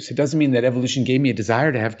reproduce. It doesn't mean that evolution gave me a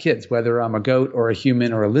desire to have kids, whether I'm a goat or a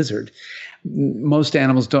human or a lizard. Most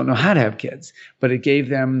animals don't know how to have kids, but it gave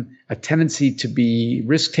them a tendency to be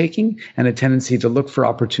risk-taking and a tendency to look for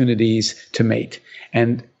opportunities to mate.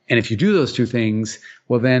 And if you do those two things,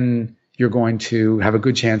 well, then you're going to have a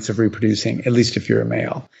good chance of reproducing, at least if you're a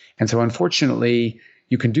male. And so unfortunately,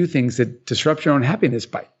 you can do things that disrupt your own happiness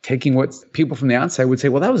by taking what people from the outside would say,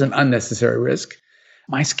 well, that was an unnecessary risk.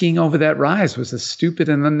 My skiing over that rise was a stupid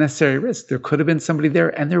and unnecessary risk. There could have been somebody there,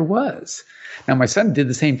 and there was. Now, my son did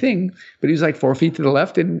the same thing, but he was like 4 feet to the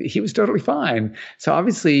left, and he was totally fine. So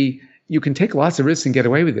obviously, you can take lots of risks and get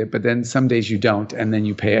away with it, but then some days you don't, and then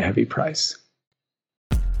you pay a heavy price.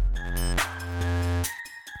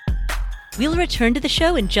 We'll return to the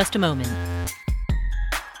show in just a moment.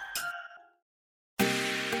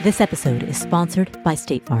 This episode is sponsored by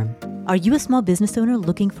State Farm. Are you a small business owner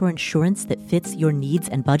looking for insurance that fits your needs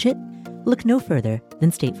and budget? Look no further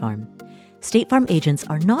than State Farm. State Farm agents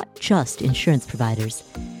are not just insurance providers.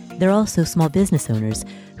 They're also small business owners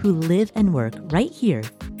who live and work right here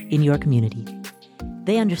in your community.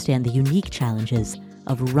 They understand the unique challenges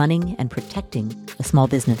of running and protecting a small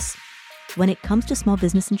business. When it comes to small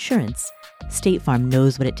business insurance, State Farm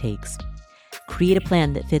knows what it takes. Create a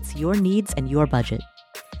plan that fits your needs and your budget.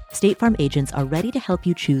 State Farm agents are ready to help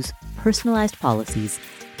you choose personalized policies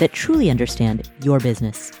that truly understand your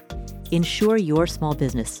business. Insure your small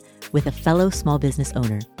business with a fellow small business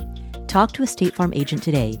owner. Talk to a State Farm agent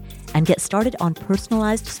today and get started on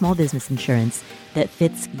personalized small business insurance that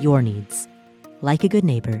fits your needs. Like a good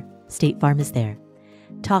neighbor, State Farm is there.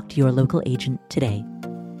 Talk to your local agent today.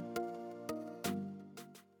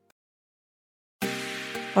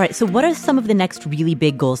 All right, so what are some of the next really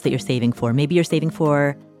big goals that you're saving for? Maybe you're saving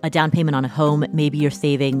for a down payment on a home. Maybe you're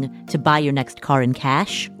saving to buy your next car in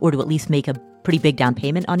cash or to at least make a pretty big down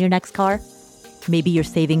payment on your next car. Maybe you're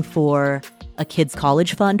saving for a kid's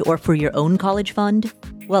college fund or for your own college fund.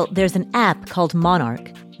 Well, there's an app called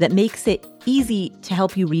Monarch that makes it easy to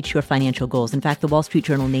help you reach your financial goals. In fact, the Wall Street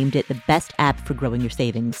Journal named it the best app for growing your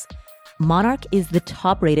savings. Monarch is the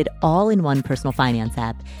top-rated all-in-one personal finance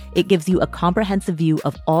app. It gives you a comprehensive view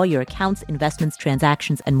of all your accounts, investments,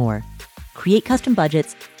 transactions, and more. Create custom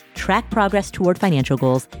budgets, track progress toward financial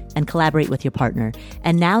goals, and collaborate with your partner.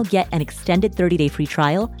 And now get an extended 30-day free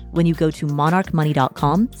trial when you go to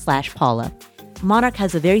monarchmoney.com/Paula. Monarch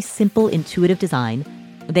has a very simple, intuitive design.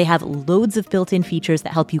 They have loads of built-in features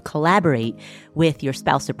that help you collaborate with your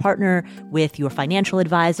spouse or partner, with your financial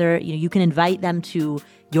advisor. You can invite them to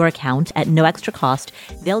your account at no extra cost.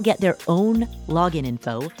 They'll get their own login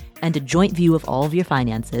info and a joint view of all of your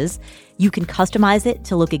finances. You can customize it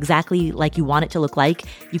to look exactly like you want it to look like.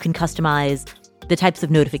 You can customize the types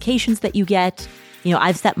of notifications that you get.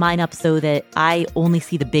 I've set mine up so that I only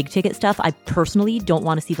see the big ticket stuff. I personally don't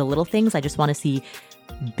want to see the little things. I just want to see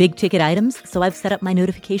big ticket items. So I've set up my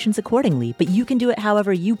notifications accordingly, but you can do it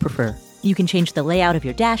however you prefer. You can change the layout of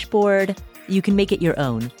your dashboard. You can make it your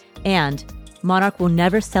own. And Monarch will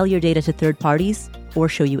never sell your data to third parties or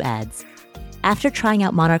show you ads. After trying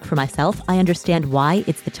out Monarch for myself, I understand why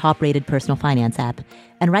it's the top-rated personal finance app.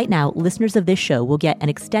 And right now, listeners of this show will get an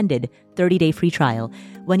extended 30-day free trial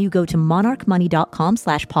when you go to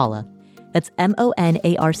monarchmoney.com/Paula. That's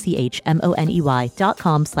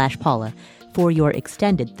monarchmoney.com/Paula for your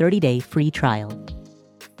extended 30-day free trial.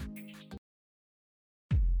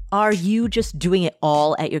 Are you just doing it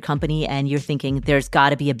all at your company and you're thinking there's got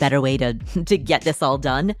to be a better way to get this all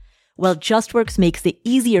done? Well, JustWorks makes it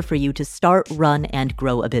easier for you to start, run, and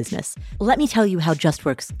grow a business. Let me tell you how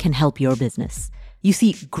JustWorks can help your business. You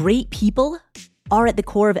see, great people are at the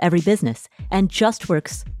core of every business, and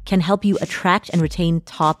JustWorks can help you attract and retain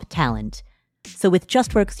top talent. So with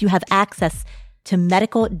JustWorks, you have access to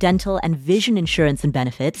medical, dental, and vision insurance and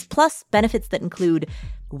benefits, plus benefits that include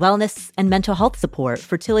wellness and mental health support,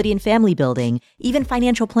 fertility and family building, even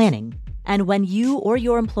financial planning. And when you or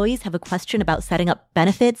your employees have a question about setting up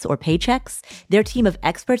benefits or paychecks, their team of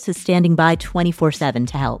experts is standing by 24/7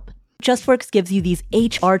 to help. JustWorks gives you these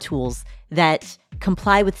HR tools that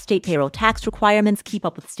comply with state payroll tax requirements, keep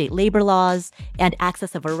up with state labor laws, and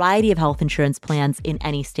access a variety of health insurance plans in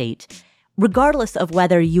any state, regardless of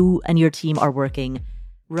whether you and your team are working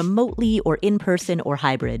remotely or in person or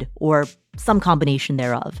hybrid, or some combination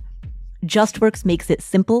thereof. JustWorks makes it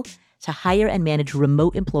simple to hire and manage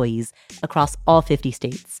remote employees across all 50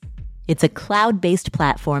 states. It's a cloud-based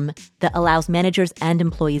platform that allows managers and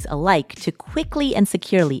employees alike to quickly and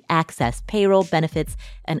securely access payroll, benefits,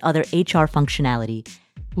 and other HR functionality.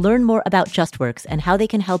 Learn more about JustWorks and how they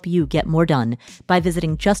can help you get more done by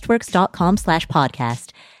visiting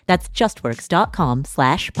justworks.com/podcast. That's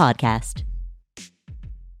justworks.com/podcast.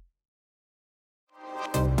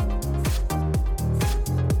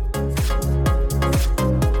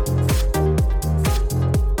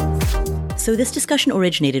 So this discussion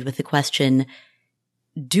originated with the question,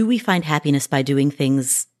 do we find happiness by doing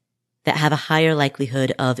things that have a higher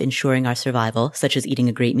likelihood of ensuring our survival, such as eating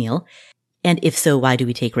a great meal? And if so, why do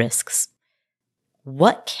we take risks?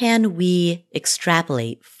 What can we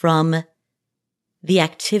extrapolate from the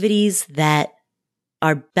activities that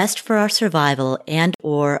are best for our survival and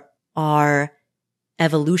or are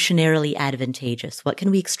evolutionarily advantageous? What can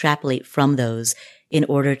we extrapolate from those in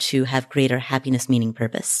order to have greater happiness, meaning,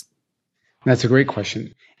 purpose? That's a great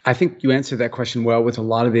question. I think you answered that question well with a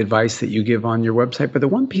lot of the advice that you give on your website. But the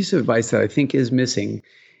one piece of advice that I think is missing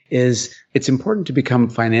is it's important to become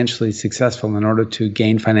financially successful in order to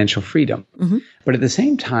gain financial freedom. Mm-hmm. But at the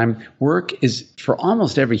same time, work is, for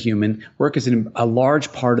almost every human, work is a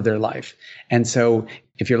large part of their life. And so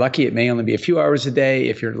if you're lucky, it may only be a few hours a day.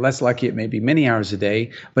 If you're less lucky, it may be many hours a day.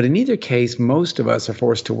 But in either case, most of us are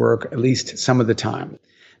forced to work at least some of the time.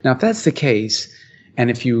 Now, if that's the case, and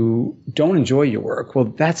if you don't enjoy your work, well,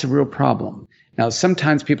 that's a real problem. Now,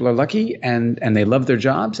 sometimes people are lucky and they love their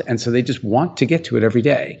jobs, and so they just want to get to it every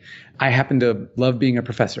day. I happen to love being a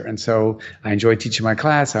professor, and so I enjoy teaching my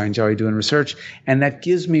class. I enjoy doing research, and that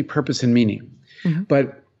gives me purpose and meaning. Mm-hmm.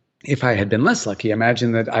 But if I had been less lucky,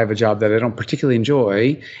 imagine that I have a job that I don't particularly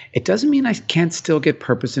enjoy, it doesn't mean I can't still get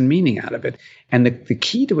purpose and meaning out of it. And the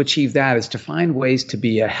key to achieve that is to find ways to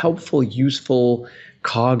be a helpful, useful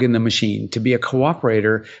cog in the machine, to be a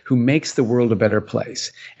cooperator who makes the world a better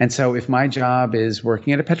place. And so if my job is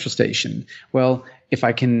working at a petrol station, well, if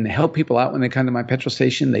I can help people out when they come to my petrol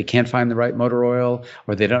station, they can't find the right motor oil,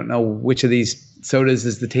 or they don't know which of these sodas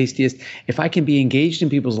is the tastiest. If I can be engaged in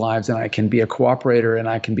people's lives and I can be a cooperator and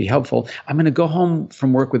I can be helpful, I'm going to go home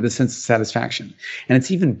from work with a sense of satisfaction. And it's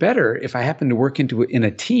even better if I happen to work in a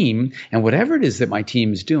team, and whatever it is that my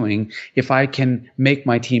team is doing, if I can make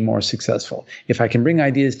my team more successful, if I can bring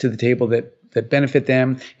ideas to the table that benefit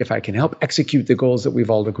them, if I can help execute the goals that we've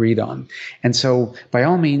all agreed on. And so by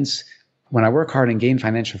all means, when I work hard and gain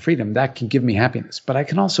financial freedom, that can give me happiness. But I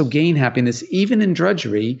can also gain happiness even in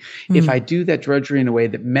drudgery if I do that drudgery in a way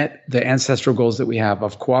that met the ancestral goals that we have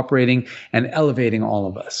of cooperating and elevating all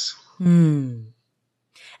of us. And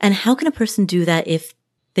how can a person do that if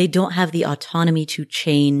they don't have the autonomy to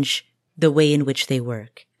change the way in which they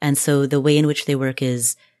work? And so the way in which they work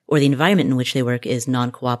is, or the environment in which they work is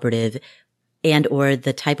non-cooperative, and or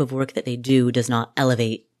the type of work that they do does not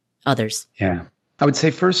elevate others. Yeah. I would say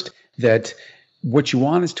first that what you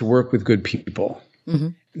want is to work with good people. Mm-hmm.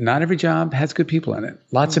 Not every job has good people in it.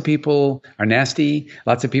 Lots of people are nasty.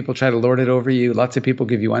 Lots of people try to lord it over you. Lots of people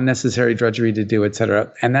give you unnecessary drudgery to do, et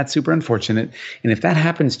cetera. And that's super unfortunate. And if that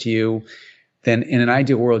happens to you, then in an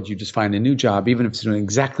ideal world, you just find a new job, even if it's doing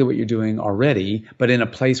exactly what you're doing already, but in a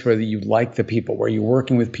place where you like the people, where you're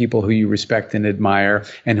working with people who you respect and admire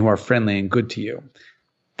and who are friendly and good to you.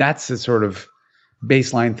 That's the sort of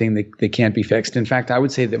baseline thing that can't be fixed. In fact, I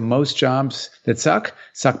would say that most jobs that suck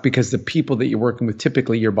because the people that you're working with,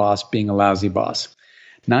 typically your boss being a lousy boss.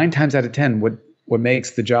 9 times out of 10, what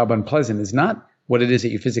makes the job unpleasant is not what it is that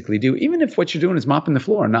you physically do, even if what you're doing is mopping the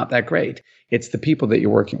floor, not that great. It's the people that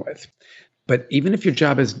you're working with. But even if your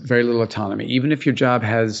job has very little autonomy, even if your job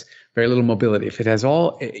has very little mobility, if it has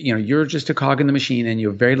all, you're just a cog in the machine and you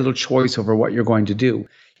have very little choice over what you're going to do,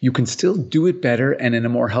 you can still do it better and in a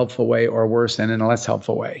more helpful way, or worse and in a less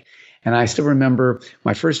helpful way. And I still remember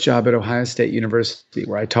my first job at Ohio State University,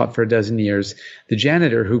 where I taught for a dozen years. The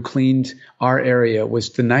janitor who cleaned our area was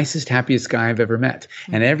the nicest, happiest guy I've ever met.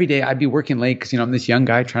 And every day I'd be working late because, I'm this young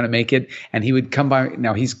guy trying to make it. And he would come by.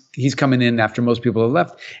 Now he's coming in after most people have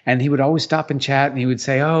left. And he would always stop and chat. And he would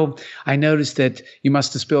say, "Oh, I noticed that you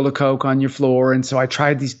must have spilled a Coke on your floor. And so I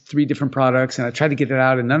tried these 3 different products and I tried to get it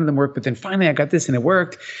out and none of them worked. But then finally I got this and it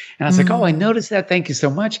worked." And I was like, "Oh, I noticed that. Thank you so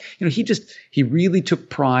much." He really took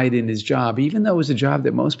pride in his job, even though it was a job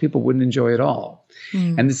that most people wouldn't enjoy at all.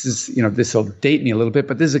 And this is, this will date me a little bit,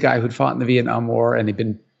 but this is a guy who'd fought in the Vietnam War and he'd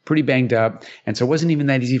been pretty banged up. And so it wasn't even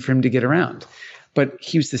that easy for him to get around. But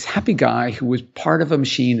he was this happy guy who was part of a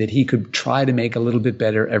machine that he could try to make a little bit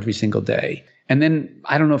better every single day. And then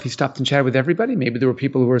I don't know if he stopped and chatted with everybody. Maybe there were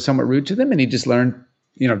people who were somewhat rude to them and he just learned,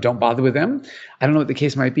 don't bother with them. I don't know what the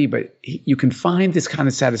case might be, but you can find this kind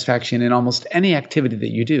of satisfaction in almost any activity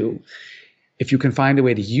that you do, if you can find a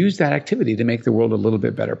way to use that activity to make the world a little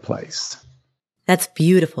bit better place. That's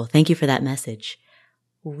beautiful. Thank you for that message.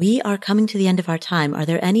 We are coming to the end of our time. Are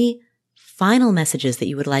there any final messages that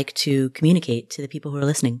you would like to communicate to the people who are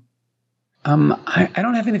listening? I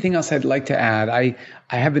don't have anything else I'd like to add. I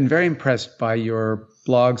have been very impressed by your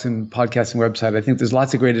blogs and podcasts and website. I think there's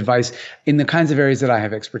lots of great advice in the kinds of areas that I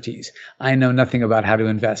have expertise. I know nothing about how to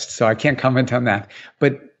invest, so I can't comment on that.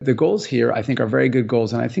 But the goals here, I think, are very good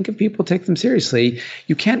goals. And I think if people take them seriously,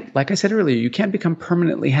 you can't, like I said earlier, you can't become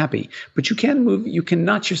permanently happy, but you can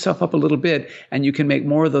notch yourself up a little bit and you can make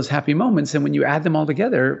more of those happy moments. And when you add them all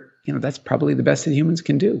together, that's probably the best that humans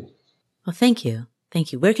can do. Well, thank you.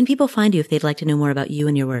 Thank you. Where can people find you if they'd like to know more about you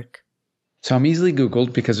and your work? So I'm easily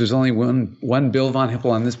Googled because there's only one Bill Von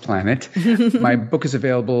Hippel on this planet. My book is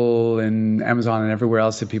available in Amazon and everywhere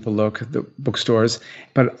else that people look, the bookstores.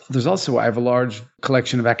 But I have a large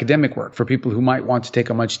collection of academic work for people who might want to take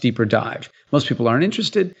a much deeper dive. Most people aren't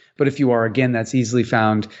interested, but if you are, again, that's easily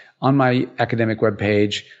found on my academic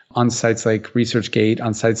webpage, on sites like ResearchGate,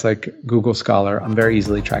 on sites like Google Scholar. I'm very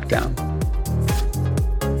easily tracked down.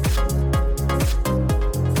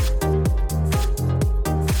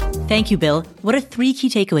 Thank you, Bill. What are 3 key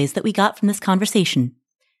takeaways that we got from this conversation?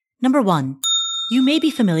 Number 1, you may be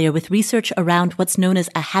familiar with research around what's known as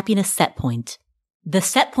a happiness set point. The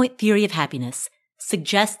set point theory of happiness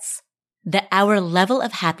suggests that our level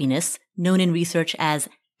of happiness, known in research as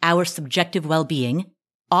our subjective well-being,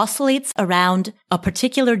 oscillates around a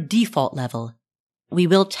particular default level. We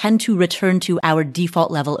will tend to return to our default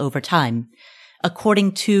level over time.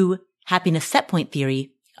 According to happiness set point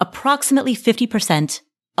theory, approximately 50%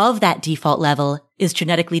 of that default level is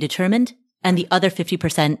genetically determined, and the other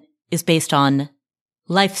 50% is based on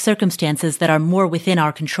life circumstances that are more within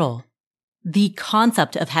our control. The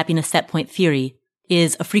concept of happiness set point theory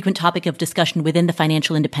is a frequent topic of discussion within the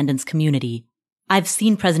financial independence community. I've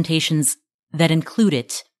seen presentations that include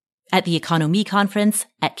it at the Economy Conference,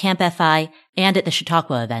 at Camp FI, and at the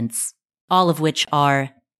Chautauqua events, all of which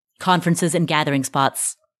are conferences and gathering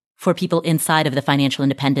spots for people inside of the financial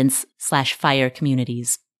independence/FIRE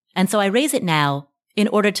communities. And so I raise it now in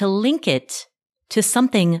order to link it to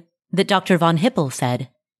something that Dr. Von Hippel said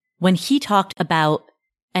when he talked about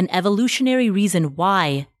an evolutionary reason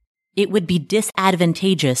why it would be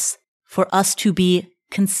disadvantageous for us to be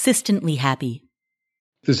consistently happy.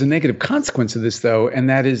 There's a negative consequence of this, though, and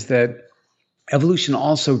that is that evolution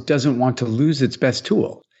also doesn't want to lose its best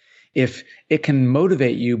tool. If it can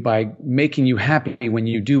motivate you by making you happy when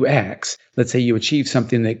you do X, let's say you achieve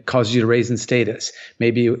something that causes you to raise in status.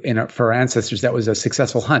 Maybe for our ancestors, that was a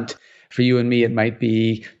successful hunt. For you and me, it might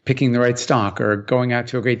be picking the right stock or going out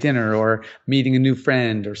to a great dinner or meeting a new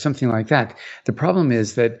friend or something like that. The problem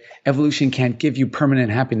is that evolution can't give you permanent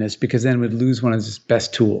happiness because then it would lose one of its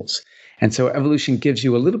best tools. And so evolution gives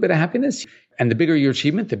you a little bit of happiness. And the bigger your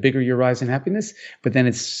achievement, the bigger your rise in happiness. But then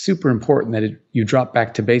it's super important that you drop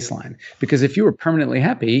back to baseline. Because if you were permanently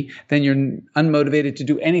happy, then you're unmotivated to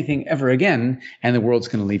do anything ever again, and the world's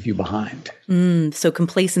going to leave you behind. So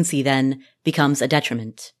complacency then becomes a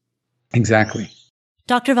detriment. Exactly.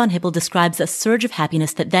 Dr. Von Hippel describes a surge of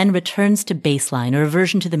happiness that then returns to baseline, or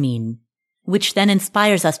reversion to the mean, which then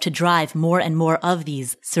inspires us to drive more and more of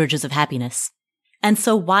these surges of happiness. And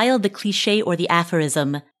so while the cliche or the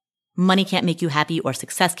aphorism, money can't make you happy or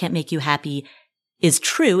success can't make you happy, is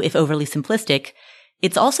true if overly simplistic,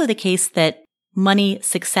 it's also the case that money,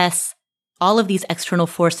 success, all of these external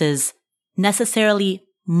forces necessarily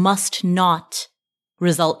must not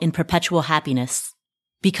result in perpetual happiness,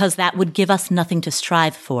 because that would give us nothing to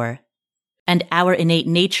strive for. And our innate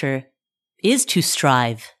nature is to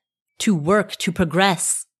strive, to work, to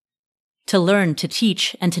progress, to learn, to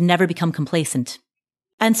teach, and to never become complacent.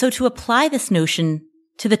 And so to apply this notion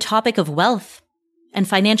to the topic of wealth and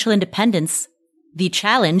financial independence, the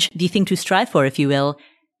challenge, the thing to strive for, if you will,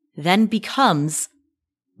 then becomes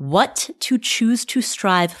what to choose to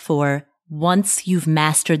strive for once you've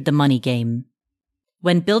mastered the money game.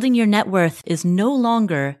 When building your net worth is no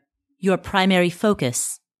longer your primary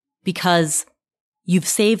focus because you've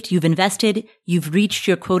saved, you've invested, you've reached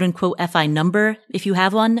your quote unquote FI number, if you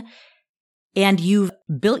have one, and you've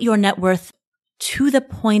built your net worth to the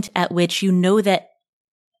point at which you know that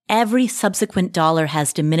every subsequent dollar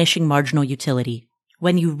has diminishing marginal utility.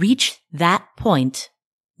 When you reach that point,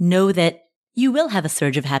 know that you will have a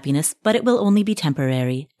surge of happiness, but it will only be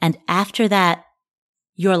temporary. And after that,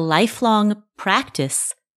 your lifelong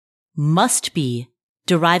practice must be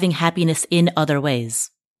deriving happiness in other ways.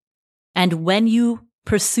 And when you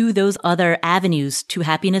pursue those other avenues to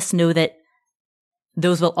happiness, know that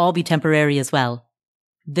those will all be temporary as well.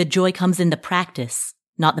 The joy comes in the practice,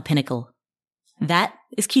 not the pinnacle. That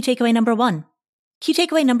is key takeaway number 1. Key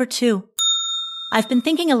takeaway number 2. I've been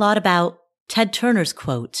thinking a lot about Ted Turner's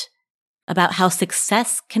quote about how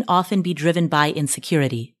success can often be driven by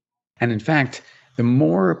insecurity. And in fact, the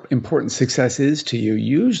more important success is to you,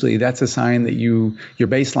 usually that's a sign that your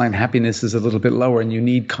baseline happiness is a little bit lower and you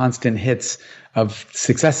need constant hits of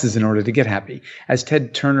successes in order to get happy. As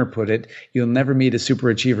Ted Turner put it, you'll never meet a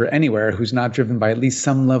superachiever anywhere who's not driven by at least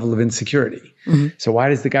some level of insecurity. Mm-hmm. So why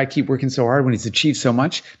does the guy keep working so hard when he's achieved so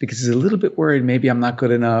much? Because he's a little bit worried, maybe I'm not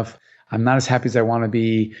good enough. I'm not as happy as I want to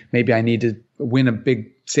be. Maybe I need to win a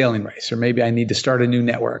big sailing race, or maybe I need to start a new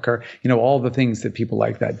network, or, all the things that people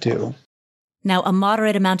like that do. Now, a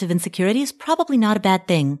moderate amount of insecurity is probably not a bad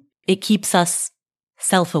thing. It keeps us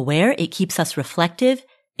self-aware. It keeps us reflective.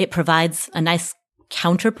 It provides a nice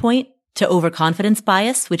counterpoint to overconfidence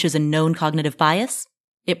bias, which is a known cognitive bias.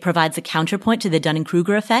 It provides a counterpoint to the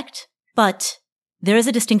Dunning-Kruger effect. But there is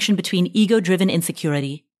a distinction between ego-driven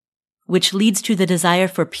insecurity, which leads to the desire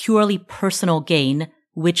for purely personal gain,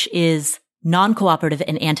 which is non-cooperative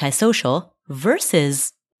and antisocial,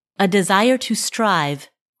 versus a desire to strive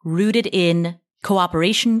rooted in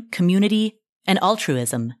cooperation, community, and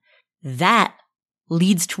altruism. That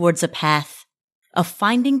leads towards a path of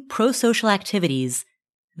finding pro-social activities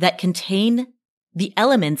that contain the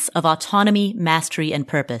elements of autonomy, mastery, and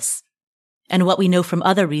purpose. And what we know from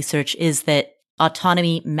other research is that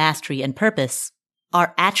autonomy, mastery, and purpose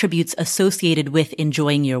are attributes associated with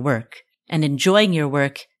enjoying your work. And enjoying your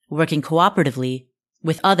work, working cooperatively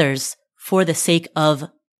with others for the sake of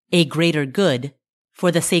a greater good, for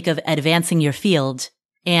the sake of advancing your field,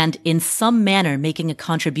 and in some manner making a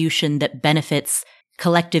contribution that benefits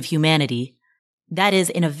collective humanity. That is,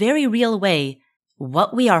 in a very real way,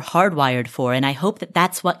 what we are hardwired for, and I hope that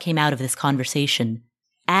that's what came out of this conversation.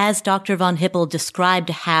 As Dr. von Hippel described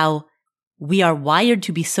how we are wired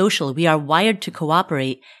to be social, we are wired to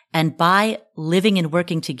cooperate, and by living and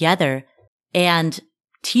working together and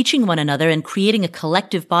teaching one another and creating a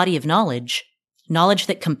collective body of knowledge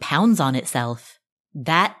that compounds on itself,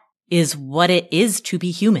 that is what it is to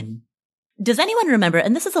be human. Does anyone remember,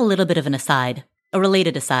 and this is a little bit of an aside, a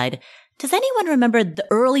related aside, does anyone remember the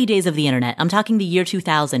early days of the internet? I'm talking the year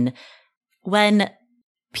 2000, when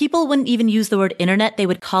people wouldn't even use the word internet, they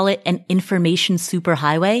would call it an information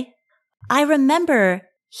superhighway. I remember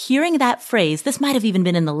hearing that phrase, this might have even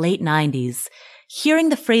been in the late 90s, hearing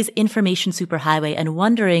the phrase information superhighway and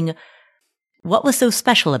wondering what was so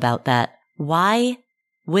special about that. Why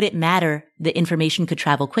would it matter that information could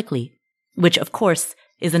travel quickly? Which, of course,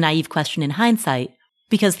 is a naive question in hindsight,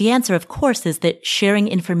 because the answer, of course, is that sharing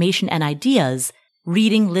information and ideas,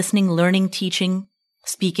 reading, listening, learning, teaching,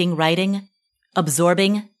 speaking, writing,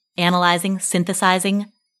 absorbing, analyzing, synthesizing,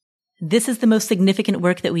 this is the most significant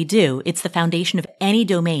work that we do. It's the foundation of any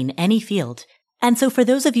domain, any field. And so for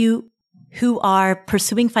those of you who are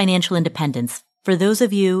pursuing financial independence, for those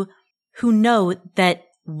of you who know that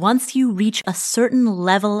once you reach a certain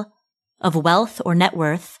level of wealth or net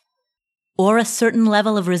worth, or a certain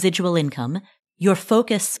level of residual income, your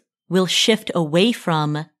focus will shift away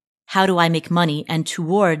from how do I make money and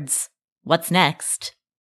towards what's next.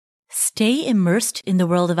 Stay immersed in the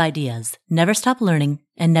world of ideas. Never stop learning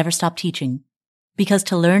and never stop teaching. Because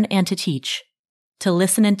to learn and to teach, to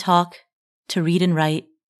listen and talk, to read and write,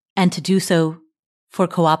 and to do so for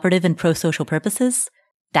cooperative and pro-social purposes,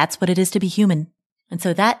 that's what it is to be human. And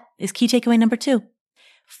so that is key takeaway number 2.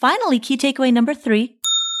 Finally, key takeaway number 3,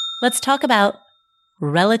 let's talk about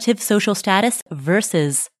relative social status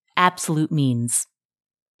versus absolute means.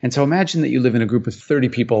 And so imagine that you live in a group of 30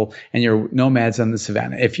 people and you're nomads on the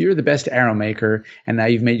savannah. If you're the best arrow maker and now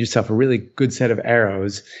you've made yourself a really good set of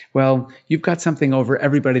arrows, well, you've got something over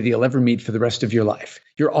everybody that you'll ever meet for the rest of your life.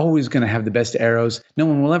 You're always going to have the best arrows. No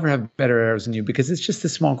one will ever have better arrows than you because it's just a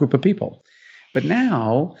small group of people. But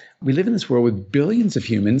now we live in this world with billions of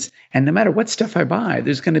humans, and no matter what stuff I buy,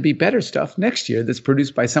 there's going to be better stuff next year that's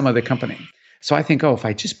produced by some other company. So I think, if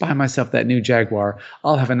I just buy myself that new Jaguar,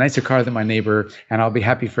 I'll have a nicer car than my neighbor and I'll be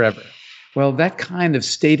happy forever. Well, that kind of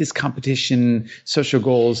status competition, social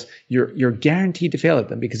goals, you're guaranteed to fail at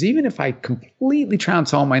them, because even if I completely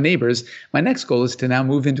trounce all my neighbors, my next goal is to now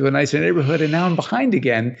move into a nicer neighborhood, and now I'm behind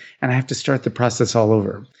again and I have to start the process all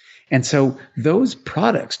over. And so those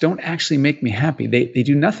products don't actually make me happy. They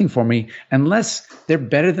do nothing for me unless they're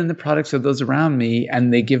better than the products of those around me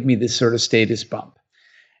and they give me this sort of status bump.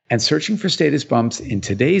 And searching for status bumps in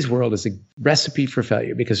today's world is a recipe for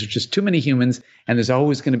failure, because there's just too many humans, and there's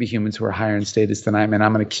always going to be humans who are higher in status than I am. And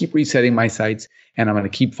I'm going to keep resetting my sights, and I'm going to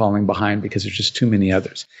keep falling behind because there's just too many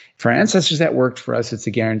others. For our ancestors, that worked. For us, it's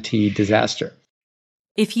a guaranteed disaster.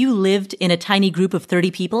 If you lived in a tiny group of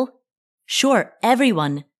 30 people, sure,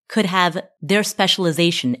 everyone could have their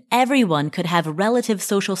specialization. Everyone could have relative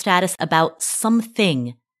social status about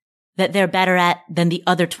something that they're better at than the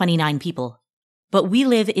other 29 people. But we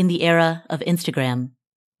live in the era of Instagram,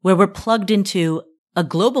 where we're plugged into a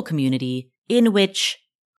global community in which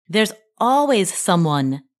there's always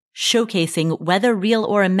someone showcasing, whether real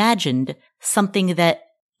or imagined, something that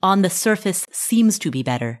on the surface seems to be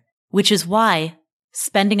better, which is why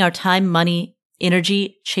spending our time, money,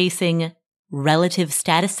 energy chasing relative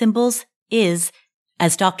status symbols is,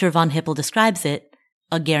 as Dr. Von Hippel describes it,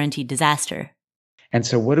 a guaranteed disaster. And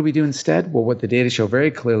so what do we do instead? Well, what the data show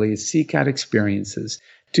very clearly is seek out experiences.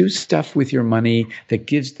 Do stuff with your money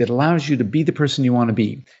that allows you to be the person you want to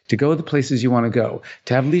be, to go the places you want to go,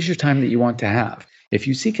 to have leisure time that you want to have. If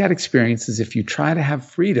you seek out experiences, if you try to have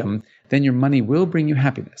freedom, then your money will bring you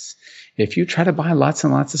happiness. If you try to buy lots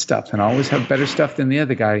and lots of stuff and always have better stuff than the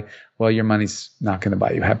other guy, well, your money's not going to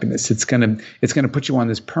buy you happiness. It's going to put you on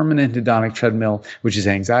this permanent hedonic treadmill, which is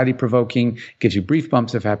anxiety provoking, gives you brief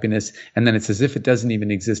bumps of happiness, and then it's as if it doesn't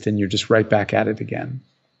even exist and you're just right back at it again.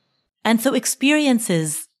 And so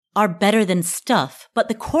experiences are better than stuff, but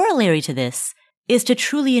the corollary to this is to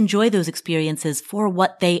truly enjoy those experiences for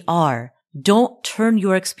what they are. Don't turn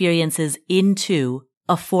your experiences into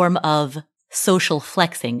a form of social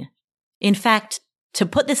flexing. In fact, to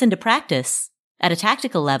put this into practice at a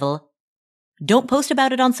tactical level, don't post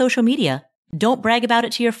about it on social media. Don't brag about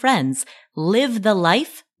it to your friends. Live the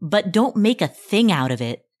life, but don't make a thing out of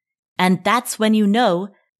it. And that's when you know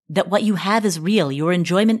that what you have is real. Your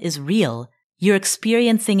enjoyment is real. You're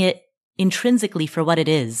experiencing it intrinsically for what it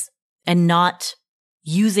is, and not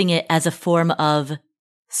using it as a form of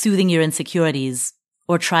soothing your insecurities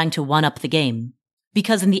or trying to one-up the game.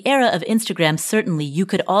 Because in the era of Instagram, certainly you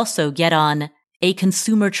could also get on a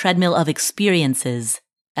consumer treadmill of experiences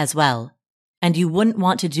as well. And you wouldn't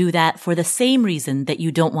want to do that for the same reason that you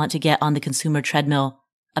don't want to get on the consumer treadmill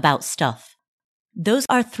about stuff. Those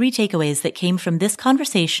are 3 takeaways that came from this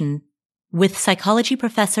conversation with psychology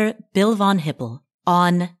professor Bill Von Hippel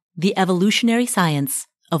on the evolutionary science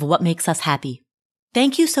of what makes us happy.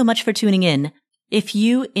 Thank you so much for tuning in. If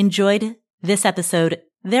you enjoyed this episode,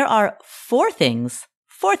 there are 4 things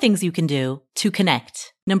you can do to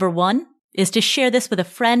connect. Number 1 is to share this with a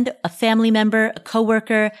friend, a family member, a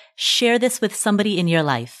coworker. Share this with somebody in your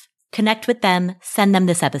life. Connect with them. Send them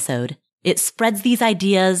this episode. It spreads these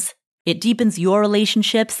ideas. It deepens your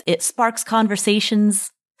relationships. It sparks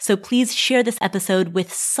conversations. So please share this episode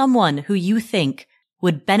with someone who you think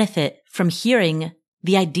would benefit from hearing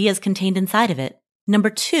the ideas contained inside of it. Number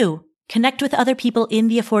 2, connect with other people in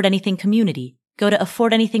the Afford Anything community. Go to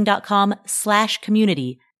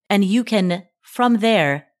affordanything.com/community, and you can, from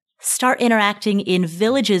there, start interacting in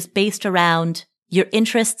villages based around your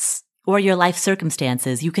interests or your life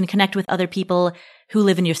circumstances. You can connect with other people who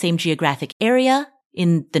live in your same geographic area,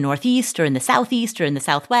 in the Northeast or in the Southeast or in the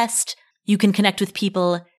Southwest. You can connect with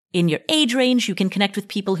people in your age range. You can connect with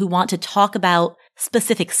people who want to talk about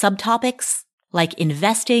specific subtopics like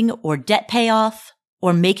investing or debt payoff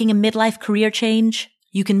or making a midlife career change.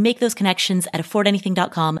 You can make those connections at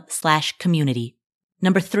affordanything.com/community.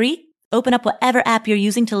 Number 3, open up whatever app you're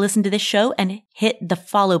using to listen to this show and hit the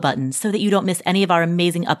follow button so that you don't miss any of our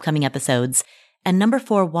amazing upcoming episodes. And number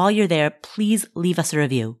 4, while you're there, please leave us a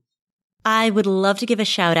review. I would love to give a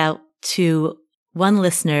shout out to one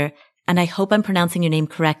listener, and I hope I'm pronouncing your name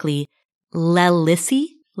correctly,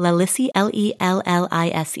 Lellisse, Lellise,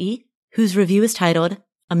 whose review is titled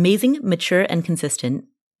Amazing, Mature, and Consistent,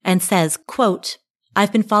 and says, quote,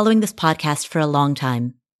 I've been following this podcast for a long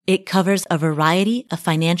time. It covers a variety of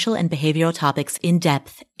financial and behavioral topics in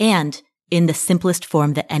depth and in the simplest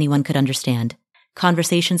form that anyone could understand.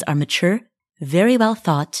 Conversations are mature, very well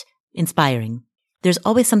thought, inspiring. There's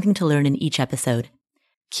always something to learn in each episode.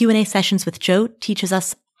 Q&A sessions with Joe teaches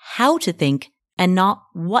us how to think and not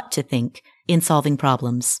what to think in solving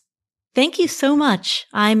problems. Thank you so much.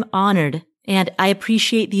 I'm honored, and I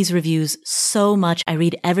appreciate these reviews so much. I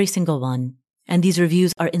read every single one, and these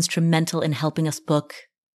reviews are instrumental in helping us book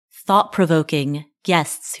thought-provoking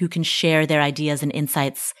guests who can share their ideas and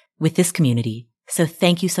insights with this community. So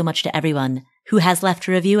thank you so much to everyone who has left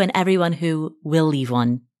a review and everyone who will leave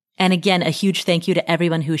one. And again, a huge thank you to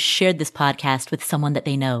everyone who shared this podcast with someone that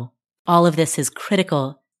they know. All of this is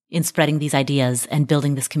critical in spreading these ideas and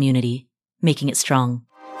building this community, making it strong.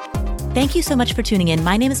 Thank you so much for tuning in.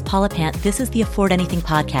 My name is Paula Pant. This is the Afford Anything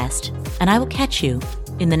podcast, and I will catch you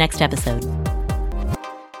in the next episode.